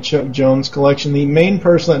also on the Chuck Jones collection. The main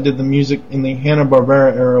person that did the music in the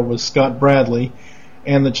Hanna-Barbera era was Scott Bradley,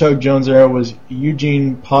 and the Chuck Jones era was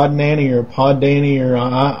Eugene Podnanny or Poddanny, or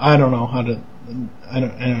I don't know how to... I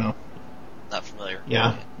don't know. Not familiar.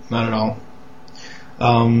 Yeah, not at all.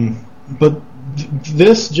 But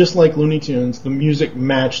this, just like Looney Tunes, the music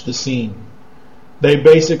matched the scene. They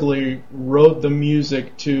basically wrote the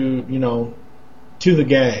music to the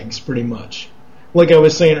gags, pretty much. Like I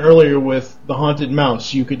was saying earlier with the Haunted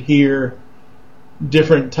Mouse, you could hear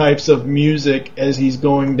different types of music as he's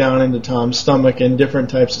going down into Tom's stomach and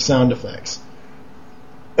different types of sound effects.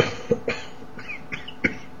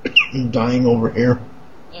 I'm dying over here.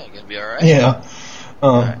 Yeah, you're going to be alright. Yeah.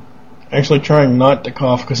 Right. Actually trying not to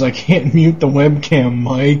cough because I can't mute the webcam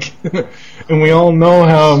mic. And we all know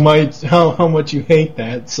how much you hate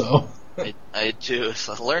that, so... I do.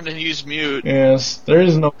 So learn to use mute. Yes, there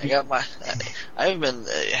is no... I've been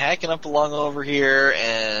hacking up along over here,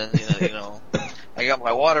 and, I got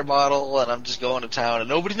my water bottle, and I'm just going to town, and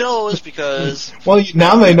nobody knows because... Well,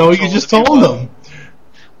 now they know. You just told them.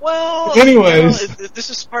 Well, anyways, this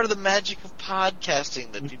is part of the magic of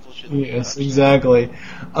podcasting that people should. Yes, exactly.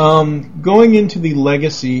 Going into the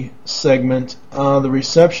legacy segment, the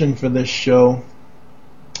reception for this show.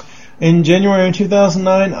 In January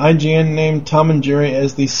 2009, IGN named Tom and Jerry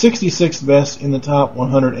as the 66th best in the top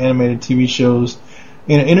 100 animated TV shows.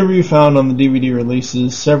 In an interview found on the DVD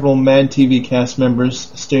releases, several Mad TV cast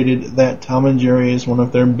members stated that Tom and Jerry is one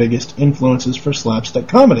of their biggest influences for slapstick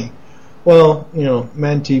comedy. Well,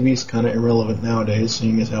 Mad TV's kind of irrelevant nowadays,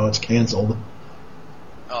 seeing as how it's canceled.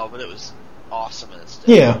 Oh, but it was awesome in its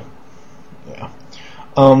day. Yeah.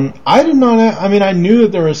 I did not. I knew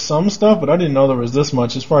that there was some stuff, but I didn't know there was this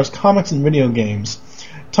much as far as comics and video games.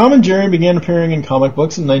 Tom and Jerry began appearing in comic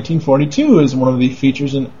books in 1942 as one of the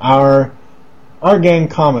features in Our Gang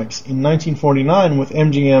comics. In 1949, with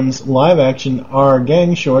MGM's live-action Our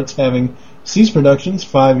Gang shorts having ceased productions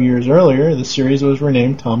 5 years earlier, the series was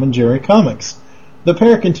renamed Tom and Jerry Comics. The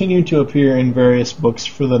pair continued to appear in various books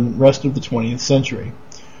for the rest of the 20th century.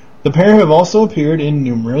 The pair have also appeared in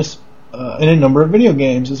a number of video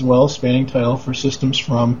games as well, spanning title for systems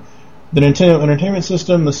from the Nintendo Entertainment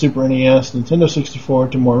System, the Super NES, Nintendo 64,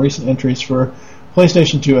 to more recent entries for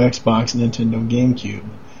PlayStation 2, Xbox, and Nintendo GameCube.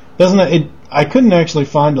 I couldn't actually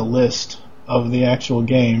find a list of the actual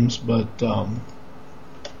games, but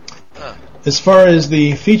as far as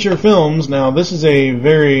the feature films, now this is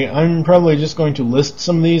I'm probably just going to list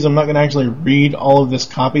some of these. I'm not going to actually read all of this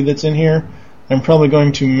copy that's in here. I'm probably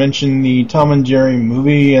going to mention the Tom and Jerry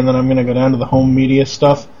movie, and then I'm going to go down to the home media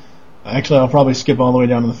stuff. Actually, I'll probably skip all the way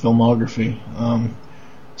down to the filmography. I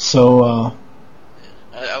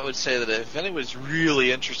would say that if anyone's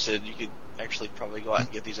really interested, you could actually probably go out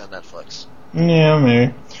and get these on Netflix. Yeah,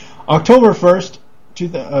 maybe. October 1st,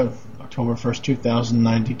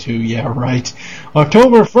 2092. Yeah, right.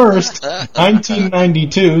 October 1st,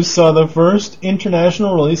 1992 saw the first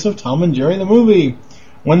international release of Tom and Jerry the movie,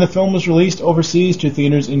 when the film was released overseas to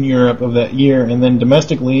theaters in Europe of that year, and then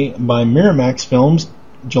domestically by Miramax Films,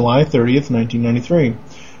 July 30th, 1993.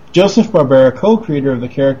 Joseph Barbera, co-creator of the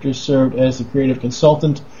characters, served as the creative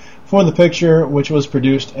consultant for the picture, which was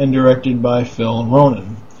produced and directed by Phil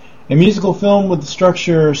Ronan. A musical film with a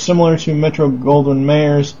structure similar to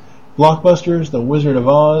Metro-Goldwyn-Mayer's blockbusters The Wizard of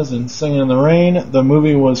Oz and Singin' in the Rain, the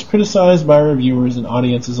movie was criticized by reviewers and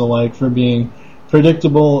audiences alike for being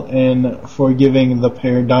predictable and for giving the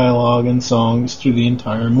pair dialogue and songs through the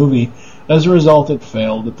entire movie. As a result, it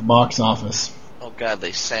failed at the box office. Oh God,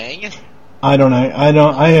 they sang? I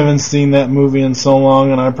haven't seen that movie in so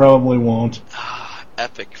long, and I probably won't.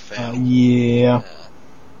 Epic fail. Yeah.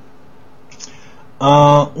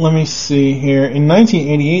 Let me see here. In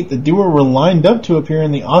 1988, the duo were lined up to appear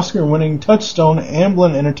in the Oscar-winning Touchstone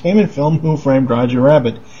Amblin Entertainment film Who Framed Roger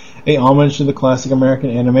Rabbit, a homage to the classic American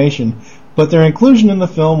animation, but their inclusion in the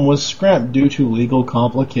film was scrapped due to legal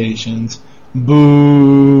complications.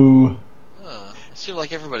 Boo! It seemed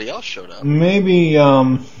like everybody else showed up. Maybe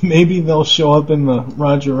they'll show up in the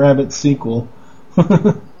Roger Rabbit sequel.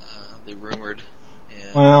 They rumored.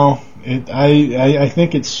 Yeah. Well, I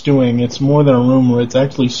think it's stewing. It's more than a rumor. It's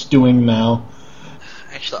actually stewing now.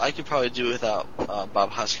 Actually, I could probably do without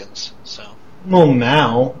Bob Hoskins. So. Well,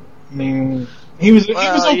 now, I mean, he was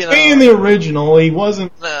okay in the original. He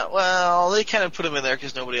wasn't. Well, they kind of put him in there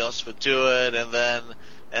because nobody else would do it, and then.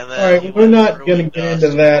 All right, we're not going to get into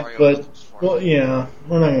that, but yeah,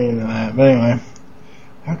 we're not getting into that. But anyway,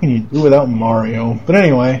 how can you do without Mario? But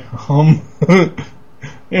anyway,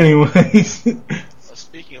 anyways.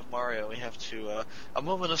 Speaking of Mario, we have to a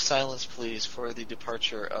moment of silence, please, for the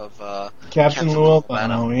departure of Captain Lou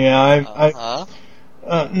Albano. Yeah,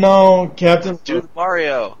 no, Captain. Dude,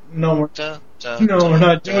 Mario. No, we're not doing. No. We're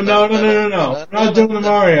not doing the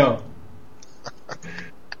Mario.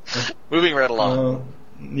 Moving right along.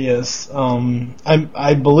 Yes.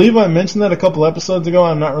 I believe I mentioned that a couple episodes ago.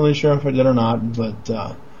 I'm not really sure if I did or not,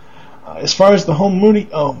 but as far as the home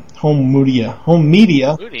media.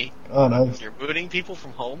 Moody? God, you're mooning people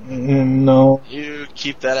from home? No. You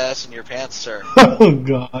keep that ass in your pants, sir. Oh,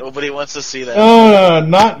 God. Nobody wants to see that. No,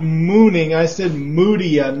 not mooning. I said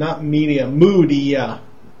moodia, not media. Moodia.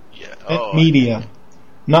 Yeah. Oh, media.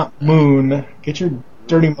 Not moon. Get your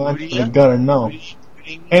dirty mind to the gutter. No.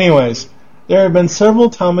 Anyways, there have been several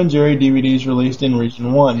Tom and Jerry DVDs released in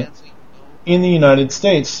Region 1 in the United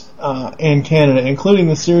States and Canada, including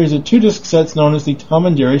the series of 2-disc sets known as the Tom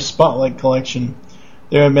and Jerry Spotlight Collection.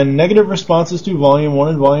 There have been negative responses to Volume 1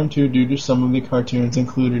 and Volume 2 due to some of the cartoons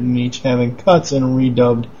included in each having cuts and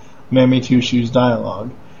redubbed Mammy Two Shoes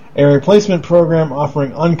dialogue. A replacement program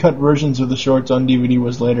offering uncut versions of the shorts on DVD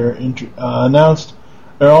was later announced.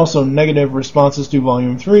 There are also negative responses to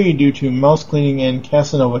Volume 3 due to Mouse Cleaning and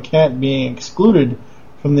Casanova Cat being excluded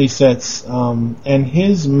from these sets, and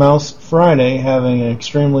His Mouse Friday having an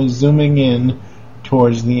extremely zooming in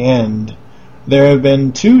towards the end. There have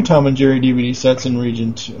been 2 Tom and Jerry DVD sets in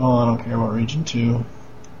Region 2. Oh, I don't care about Region 2.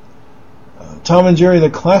 Tom and Jerry The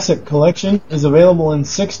Classic Collection is available in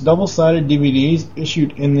 6 double-sided DVDs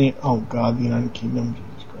issued in the United Kingdom.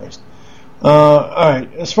 Jesus Christ.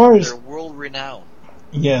 Alright, as far as... They're world-renowned.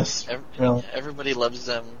 Yes. Everybody loves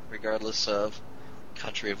them, regardless of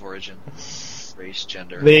country of origin, race,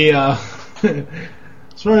 gender.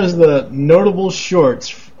 As far as the notable shorts,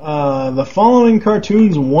 the following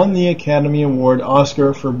cartoons won the Academy Award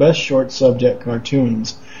Oscar for Best Short Subject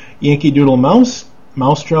Cartoons: Yankee Doodle Mouse,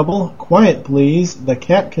 Mouse Trouble, Quiet Please, The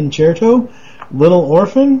Cat Concerto, Little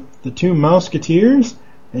Orphan, The Two Mouseketeers,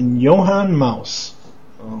 and Johann Mouse.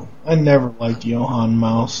 Oh, I never liked Johann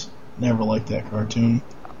Mouse. Never liked that cartoon.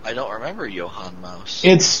 I don't remember Johann Mouse.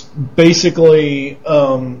 It's basically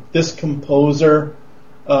this composer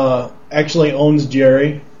actually owns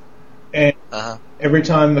Jerry, and every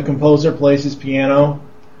time the composer plays his piano,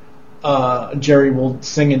 Jerry will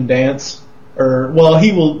sing and dance. He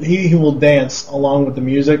will dance along with the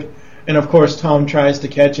music, and of course Tom tries to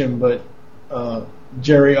catch him, but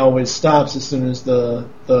Jerry always stops as soon as the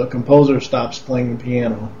composer stops playing the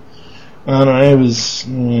piano. I don't know, it was...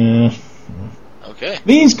 Okay.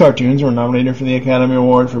 These cartoons were nominated for the Academy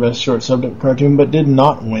Award for Best Short Subject Cartoon, but did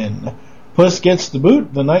not win. Puss Gets the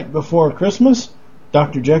Boot, The Night Before Christmas,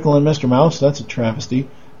 Dr. Jekyll and Mr. Mouse, that's a travesty,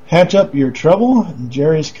 Hatch Up Your Trouble,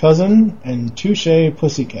 Jerry's Cousin, and Touche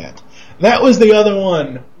Pussycat. That was the other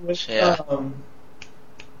one with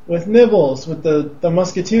Nibbles, with the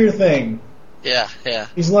musketeer thing. Yeah.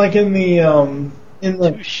 He's like in the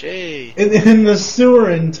Touche. in the sewer,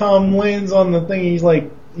 and Tom lands on the thing. He's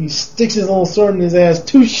like, he sticks his little sword in his ass.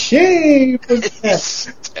 Touche! He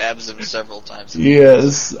stabs him several times.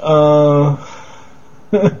 Yes.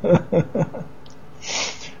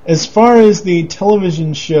 As far as the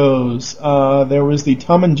television shows, there was the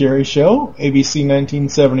Tom and Jerry Show, ABC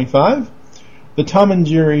 1975. The Tom and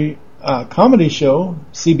Jerry Comedy Show,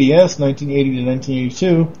 CBS 1980 to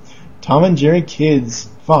 1982. Tom and Jerry Kids,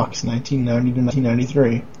 Fox 1990 to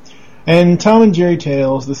 1993. And Tom and Jerry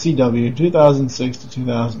Tales, the CW, 2006 to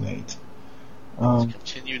 2008.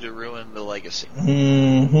 Continue to ruin the legacy.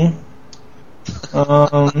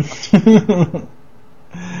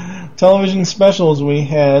 Television specials, we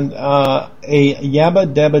had a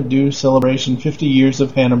Yabba Dabba Doo celebration, 50 years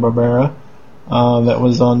of Hanna-Barbera, that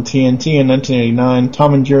was on TNT in 1989.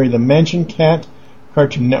 Tom and Jerry the Mansion Cat,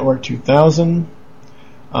 Cartoon Network 2000.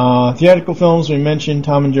 Theatrical films, we mentioned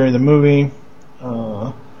Tom and Jerry the movie.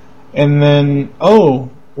 And then,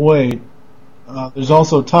 there's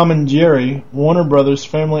also Tom and Jerry, Warner Brothers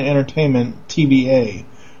Family Entertainment, TBA,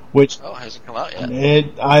 which... Oh, hasn't come out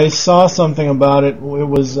yet. I saw something about it. It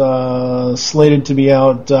was slated to be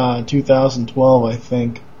out 2012, I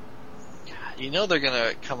think. You know they're going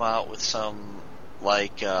to come out with some,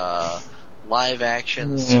 live-action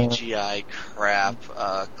CGI crap,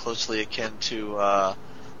 closely akin to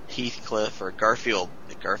Heathcliff or Garfield.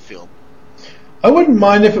 I wouldn't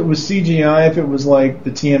mind if it was CGI, if it was like the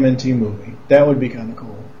TMNT movie. That would be kind of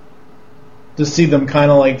cool. To see them kind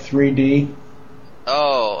of like 3D.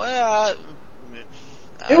 Oh,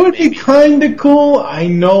 it would be kind of cool. I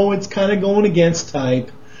know it's kind of going against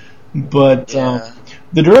type, but the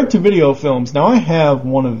direct-to-video films. Now I have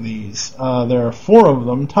one of these. There are 4 of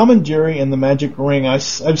them. Tom and Jerry and the Magic Ring. I've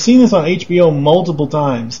seen this on HBO multiple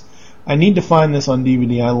times. I need to find this on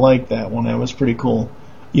DVD. I like that one. That was pretty cool.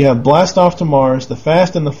 You have Blast Off to Mars, The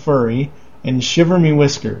Fast and the Furry, and Shiver Me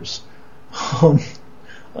Whiskers.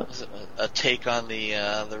 Was it a take on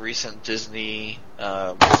the recent Disney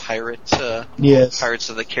Pirates of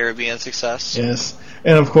the Caribbean success? Yes,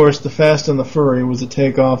 and of course, The Fast and the Furry was a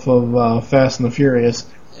takeoff of Fast and the Furious.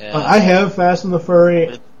 Yeah. I have Fast and the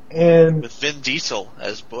Furry, with Vin Diesel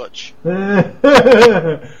as Butch.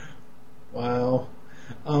 Wow. Well,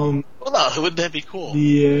 no, wouldn't that be cool?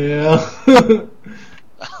 Yeah.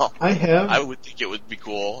 I would think it would be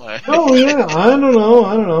cool. Oh yeah, I don't know.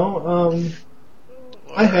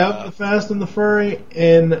 I have the Fast and the Furry,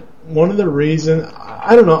 and one of the reasons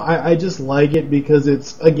I don't know, I just like it because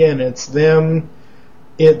it's them.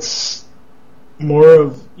 It's more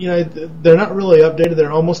of they're not really updated.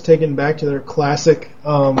 They're almost taken back to their classic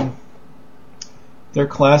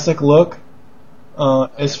look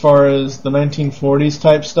as far as the 1940s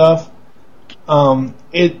type stuff.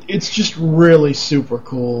 It's just really super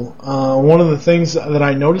cool. One of the things that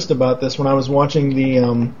I noticed about this when I was watching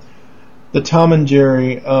the Tom and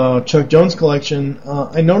Jerry Chuck Jones collection,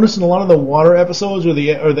 I noticed in a lot of the water episodes or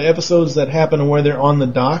the episodes that happen where they're on the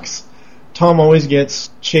docks, Tom always gets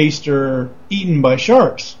chased or eaten by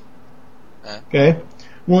sharks. Okay,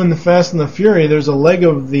 Well, in the Fast and the Fury, there's a leg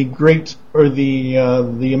of the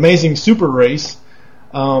the Amazing Super Race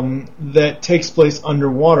that takes place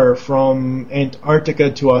underwater from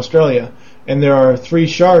Antarctica to Australia, and there are 3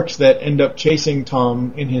 sharks that end up chasing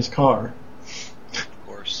Tom in his car. Of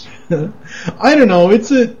course. I don't know.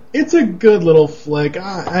 It's a good little flick.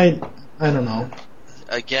 I don't know.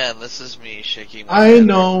 Again, this is me shaking my I head.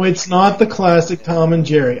 know it's not the classic Tom and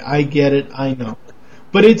Jerry. I get it. I know.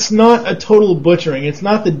 But it's not a total butchering. It's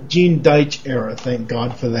not the Gene Deitch era. Thank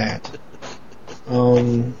God for that.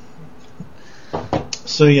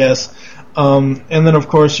 So yes. And then, of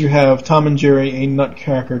course, you have Tom and Jerry, A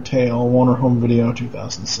Nutcracker Tale, Warner Home Video,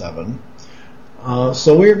 2007.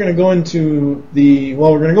 So we're going to go into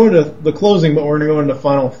we're going to go into the closing, but we're going to go into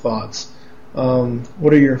final thoughts.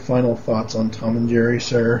 What are your final thoughts on Tom and Jerry,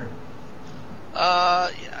 sir?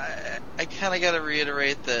 I kind of got to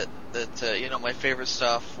reiterate that my favorite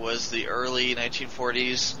stuff was the early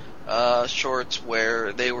 1940s shorts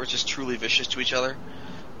where they were just truly vicious to each other.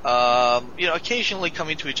 Occasionally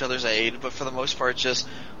coming to each other's aid, but for the most part, just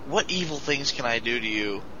what evil things can I do to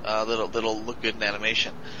you that'll look good in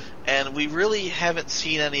animation. And we really haven't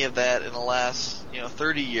seen any of that in the last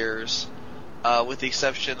 30 years, with the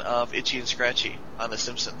exception of Itchy and Scratchy on The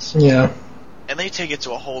Simpsons. Yeah. And they take it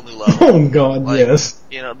to a whole new level. Oh God, yes.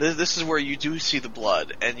 This is where you do see the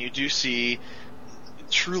blood, and you do see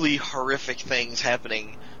truly horrific things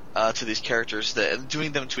happening to these characters and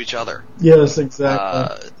doing them to each other. Yes,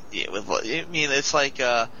 exactly. It's like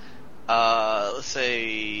let's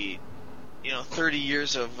say 30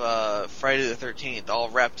 years of Friday the 13th, all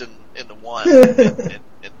wrapped into one, and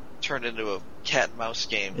turned into a cat and mouse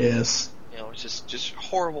game. Yes. It's just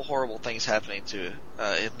horrible things happening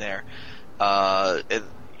in there. And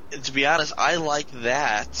to be honest, I like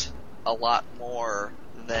that a lot more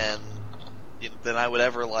than I would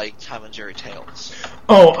ever like Tom and Jerry Tales.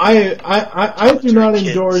 Oh, I do not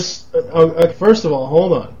endorse. First of all,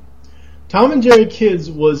 hold on. Tom and Jerry Kids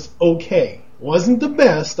was okay. Wasn't the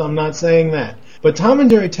best. I'm not saying that. But Tom and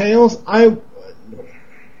Jerry Tales, I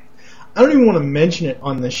don't even want to mention it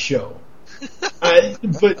on this show.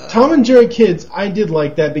 But Tom and Jerry Kids, I did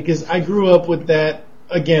like that because I grew up with that.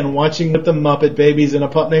 Again, watching with the Muppet Babies and a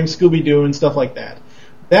pup named Scooby-Doo and stuff like that.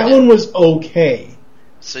 That one was okay.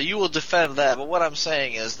 So you will defend that, but what I'm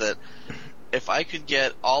saying is that if I could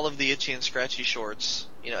get all of the Itchy and Scratchy shorts,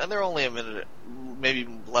 and they're only a minute, maybe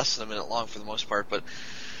less than a minute long for the most part, but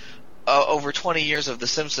over 20 years of The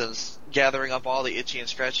Simpsons, gathering up all the Itchy and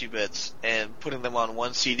Scratchy bits and putting them on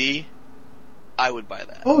one CD, I would buy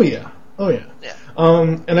that. Oh yeah. Yeah.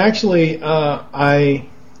 And actually, I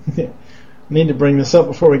need to bring this up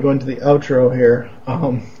before we go into the outro here.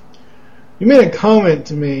 You made a comment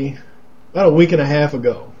to me about a week and a half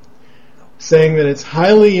ago saying that it's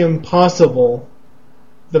highly impossible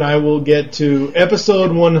that I will get to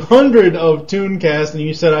episode 100 of Tooncast, and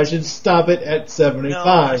you said I should stop it at 75.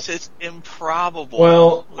 No, it's improbable.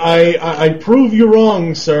 Well, I prove you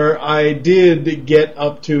wrong, sir. I did get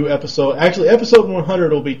up to episode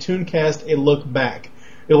 100 will be Tooncast A Look Back.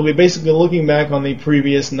 It will be basically looking back on the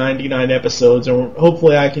previous 99 episodes, and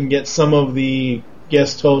hopefully I can get some of the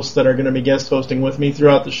guest hosts that are going to be guest hosting with me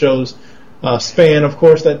throughout the show's span. Of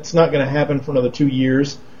course, that's not going to happen for another 2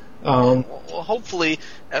 years. Well, hopefully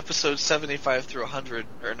episodes 75 through 100,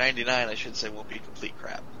 or 99, I should say, won't be complete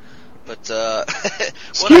crap. But,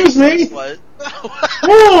 excuse me? Hold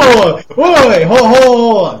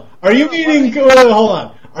on. Are you meaning, hold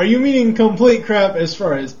on. Are you meaning complete crap as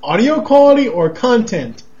far as audio quality or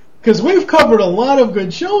content? Because we've covered a lot of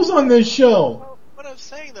good shows on this show. Well, what I'm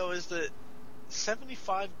saying, though, is that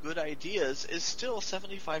 75 good ideas is still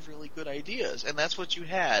 75 really good ideas, and that's what you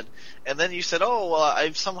had. And then you said,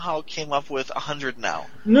 I've somehow came up with 100 now.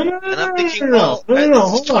 No. And I'm thinking, hold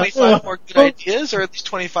on. 25 more good ideas, or are these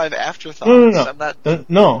 25 afterthoughts? No. I'm not.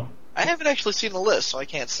 No. I haven't actually seen the list, so I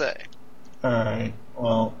can't say. Alright,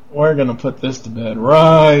 well, we're gonna put this to bed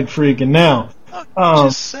right freaking now. I'm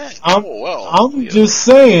just saying. I'm just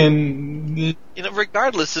saying.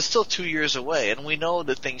 Regardless, it's still 2 years away, and we know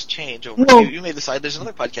that things change over. You may decide there's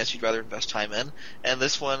another podcast you'd rather invest time in, and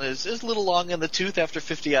this one is a little long in the tooth after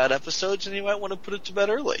 50 odd episodes, and you might want to put it to bed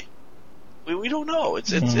early. We don't know. It's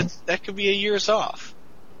that could be a year's off.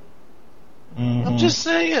 Mm-hmm. I'm just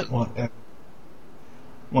saying. Whatever.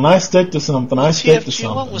 When I stick to something, I stick to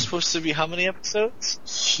something. TFT1 was supposed to be how many episodes?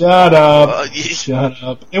 Shut up. Shut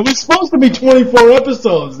up. It was supposed to be 24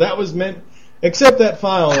 episodes. That was meant... Accept that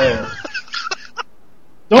file there.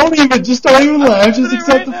 Don't even laugh. Just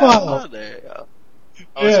accept the file. Oh, there you go.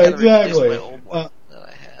 Yeah, exactly. My old one that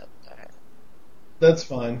I had. That's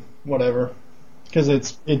fine. Whatever. Because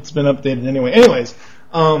it's been updated anyway. Anyways,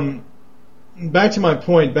 Back to my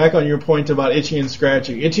point, back on your point about Itchy and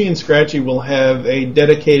Scratchy. Itchy and Scratchy will have a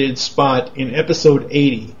dedicated spot in episode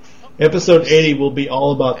 80. Episode 80 will be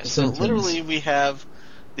all about the Simpsons. So literally we have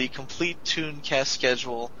the complete Tooncast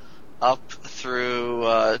schedule up through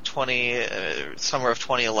summer of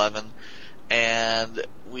 2011, and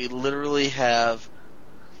we literally have,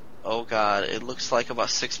 oh god, it looks like about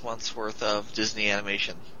 6 months worth of Disney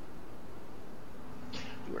animation.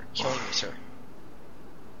 You are killing me, sir.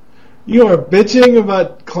 You are bitching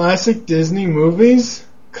about classic Disney movies?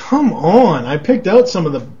 Come on. I picked out some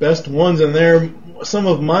of the best ones, and they're some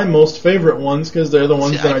of my most favorite ones because they're the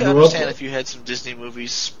ones that I grew up with. I can understand if you had some Disney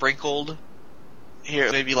movies sprinkled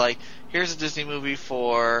here, maybe like, here's a Disney movie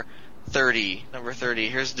for 30, number 30,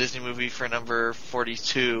 here's a Disney movie for number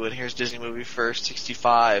 42, and here's a Disney movie for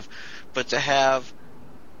 65. But to have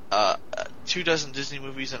 24 Disney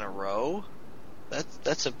movies in a row,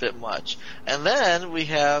 that's a bit much. And then we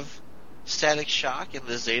have Static Shock and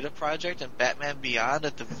the Zeta Project and Batman Beyond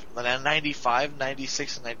at the 95,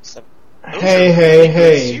 96, and 97.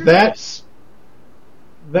 Hey,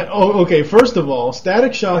 okay, first of all,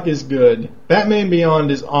 Static Shock is good. Batman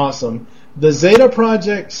Beyond is awesome. The Zeta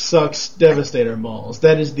Project sucks Devastator balls.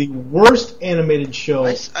 That is the worst animated show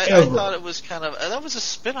ever. I thought it was kind of... that was a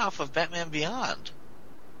spin-off of Batman Beyond.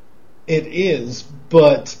 It is,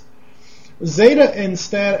 but... Zeta and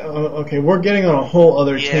okay, we're getting on a whole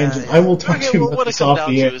other tangent. I will talk to you about this off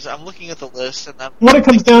the air. I'm looking at the list, and what it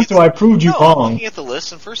comes down to, I proved you wrong. I'm looking at the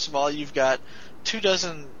list, and first of all, you've got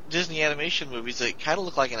 24 Disney animation movies that kind of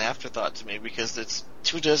look like an afterthought to me because it's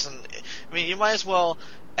 24. I mean, you might as well,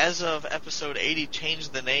 as of episode 80, change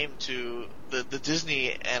the name to the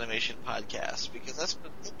Disney Animation Podcast because that's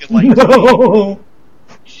what it's looking like. No.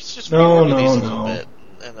 Just reorder these a little bit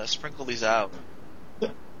and sprinkle these out.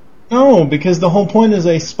 No, because the whole point is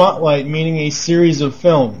a spotlight, meaning a series of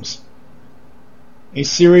films. A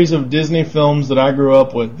series of Disney films that I grew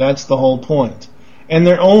up with. That's the whole point. And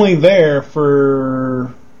they're only there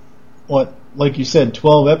for, like you said,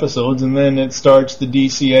 12 episodes, and then it starts the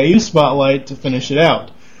DCAU spotlight to finish it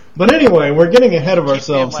out. But anyway, we're getting ahead of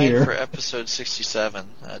ourselves here. For episode 67,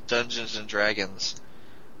 Dungeons and Dragons.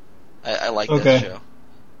 I like that show.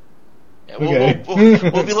 Yeah,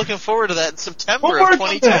 we'll be looking forward to that in September of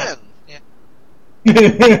 2010. Yeah. In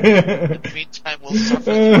the meantime, we'll suffer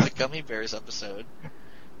through the Gummy Bears episode.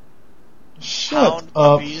 Shut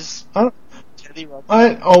up.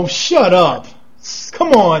 Shut up.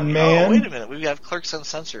 Come on, man. Oh, wait a minute. We have Clerks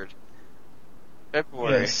Uncensored.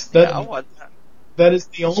 February. Yes, that is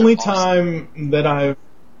the only time that I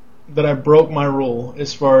broke my rule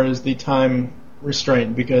as far as the time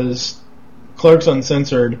restraint, because Clerks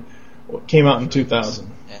Uncensored came out in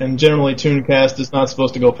 2000, and generally Tooncast is not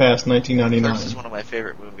supposed to go past 1999. Clerks is one of my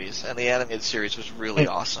favorite movies, and the animated series was really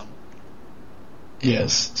awesome.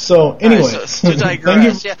 Yes. So, anyway, to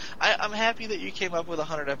digress, I'm happy that you came up with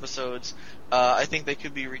 100 episodes. I think they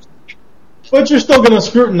could be... But you're still going to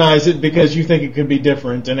scrutinize it because you think it could be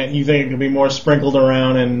different, and you think it could be more sprinkled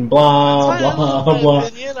around and blah, blah.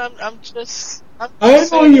 Opinion. I'm just I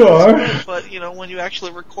know you are. But, when you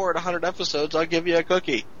actually record 100 episodes, I'll give you a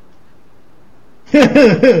cookie.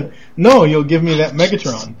 No, you'll give me that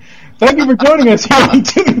Megatron. Thank you for joining us here on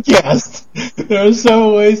Tooncast. There are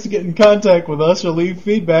several ways to get in contact with us or leave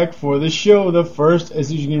feedback for the show. The first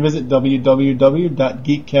is you can visit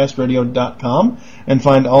www.geekcastradio.com and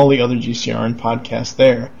find all the other GCRN podcasts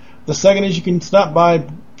there. The second is you can stop by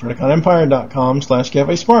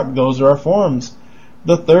PrediconEmpire.com/CafeSpark. Those are our forums.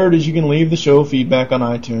 The third is you can leave the show feedback on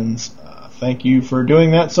iTunes. Thank you for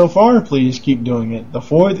doing that so far. Please keep doing it. The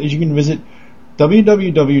fourth is you can visit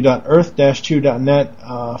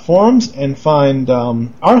www.earth-2.net forums and find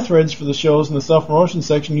our threads for the shows in the self-promotion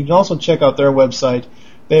section. You can also check out their website.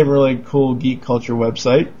 They have a really cool geek culture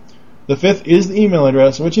website. The fifth is the email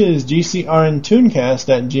address, which is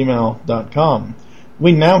gcrntooncast@gmail.com.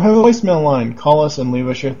 We now have a voicemail line. Call us and leave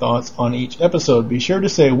us your thoughts on each episode. Be sure to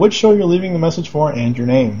say which show you're leaving the message for and your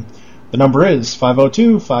name. The number is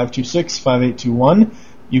 502-526-5821.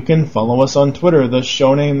 You can follow us on Twitter. The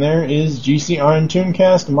show name there is GCRN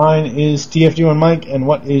Tooncast. Mine is TFG1 Mike. And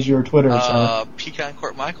what is your Twitter, sir? Pecan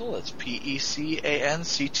Court Michael. It's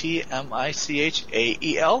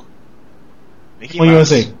PECANCTMICHAEL. Mickey Well,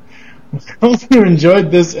 Mouse. USA. I hope you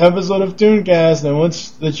enjoyed this episode of Tooncast, and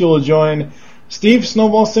that you will join Steve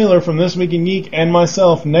Snowball Sailor from This Week in Geek and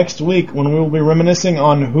myself next week when we will be reminiscing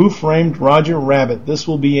on Who Framed Roger Rabbit. This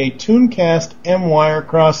will be a Tooncast M-Wire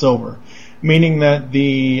crossover, meaning that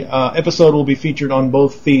the episode will be featured on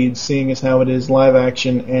both feeds, seeing as how it is live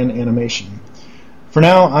action and animation. For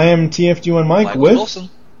now, I am TFG1 Mike Michael with... Wilson.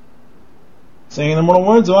 Saying the mortal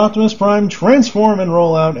words of Optimus Prime, transform and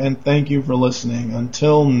roll out, and thank you for listening.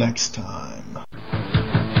 Until next time.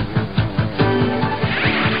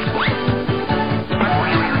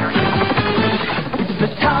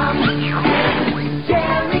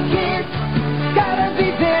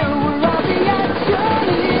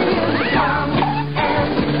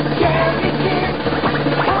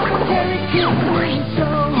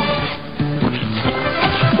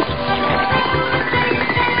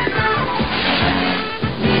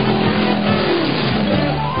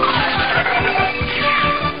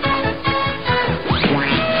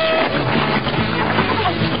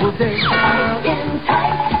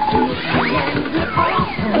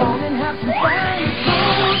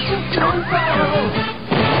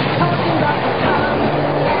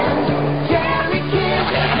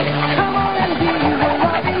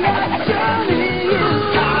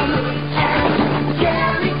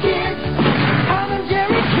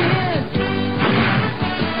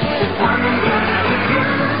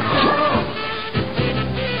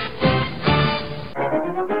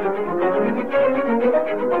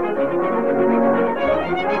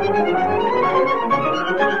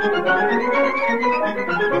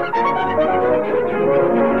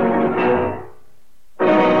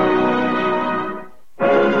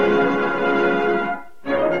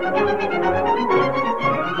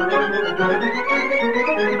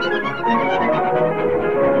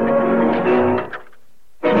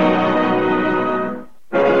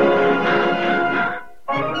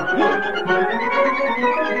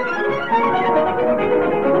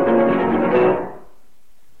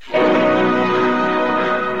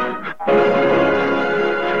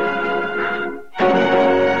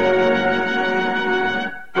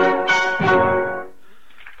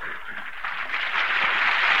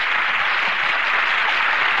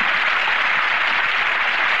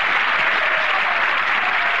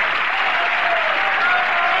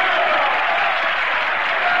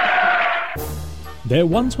 There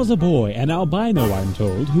once was a boy, an albino I'm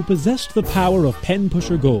told, who possessed the power of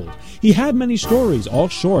pen-pusher gold. He had many stories, all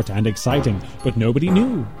short and exciting, but nobody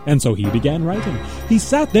knew, and so he began writing. He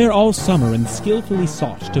sat there all summer and skillfully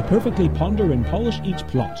sought to perfectly ponder and polish each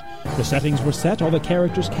plot. The settings were set, all the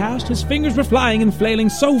characters cast, his fingers were flying and flailing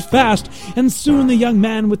so fast, and soon the young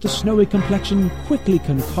man with the snowy complexion quickly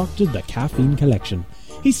concocted the Caffeine Collection.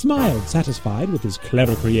 He smiled, satisfied with his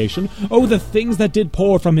clever creation. Oh, the things that did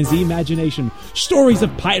pour from his imagination. Stories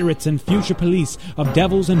of pirates and future police, of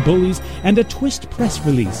devils and bullies, and a twist press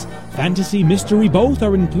release. Fantasy, mystery, both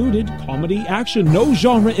are included. Comedy, action, no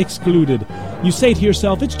genre excluded. You say to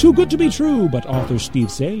yourself, it's too good to be true, but author Steve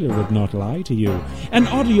Saylor would not lie to you. An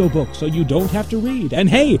audiobook so you don't have to read. And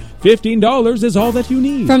hey, $15 is all that you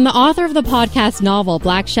need. From the author of the podcast novel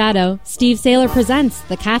Black Shadow, Steve Saylor presents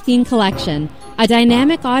The Caffeine Collection, a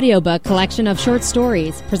dynamic audiobook collection of short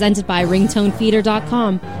stories presented by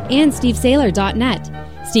ringtonefeeder.com and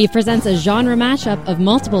stevesaylor.net. Steve presents a genre mashup of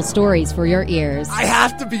multiple stories for your ears. I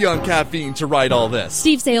have to be on caffeine to write all this.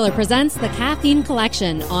 Steve Saylor presents The Caffeine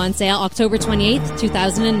Collection, on sale October 28th,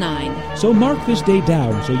 2009. So mark this day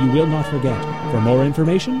down so you will not forget. For more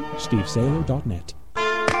information, stevesaylor.net.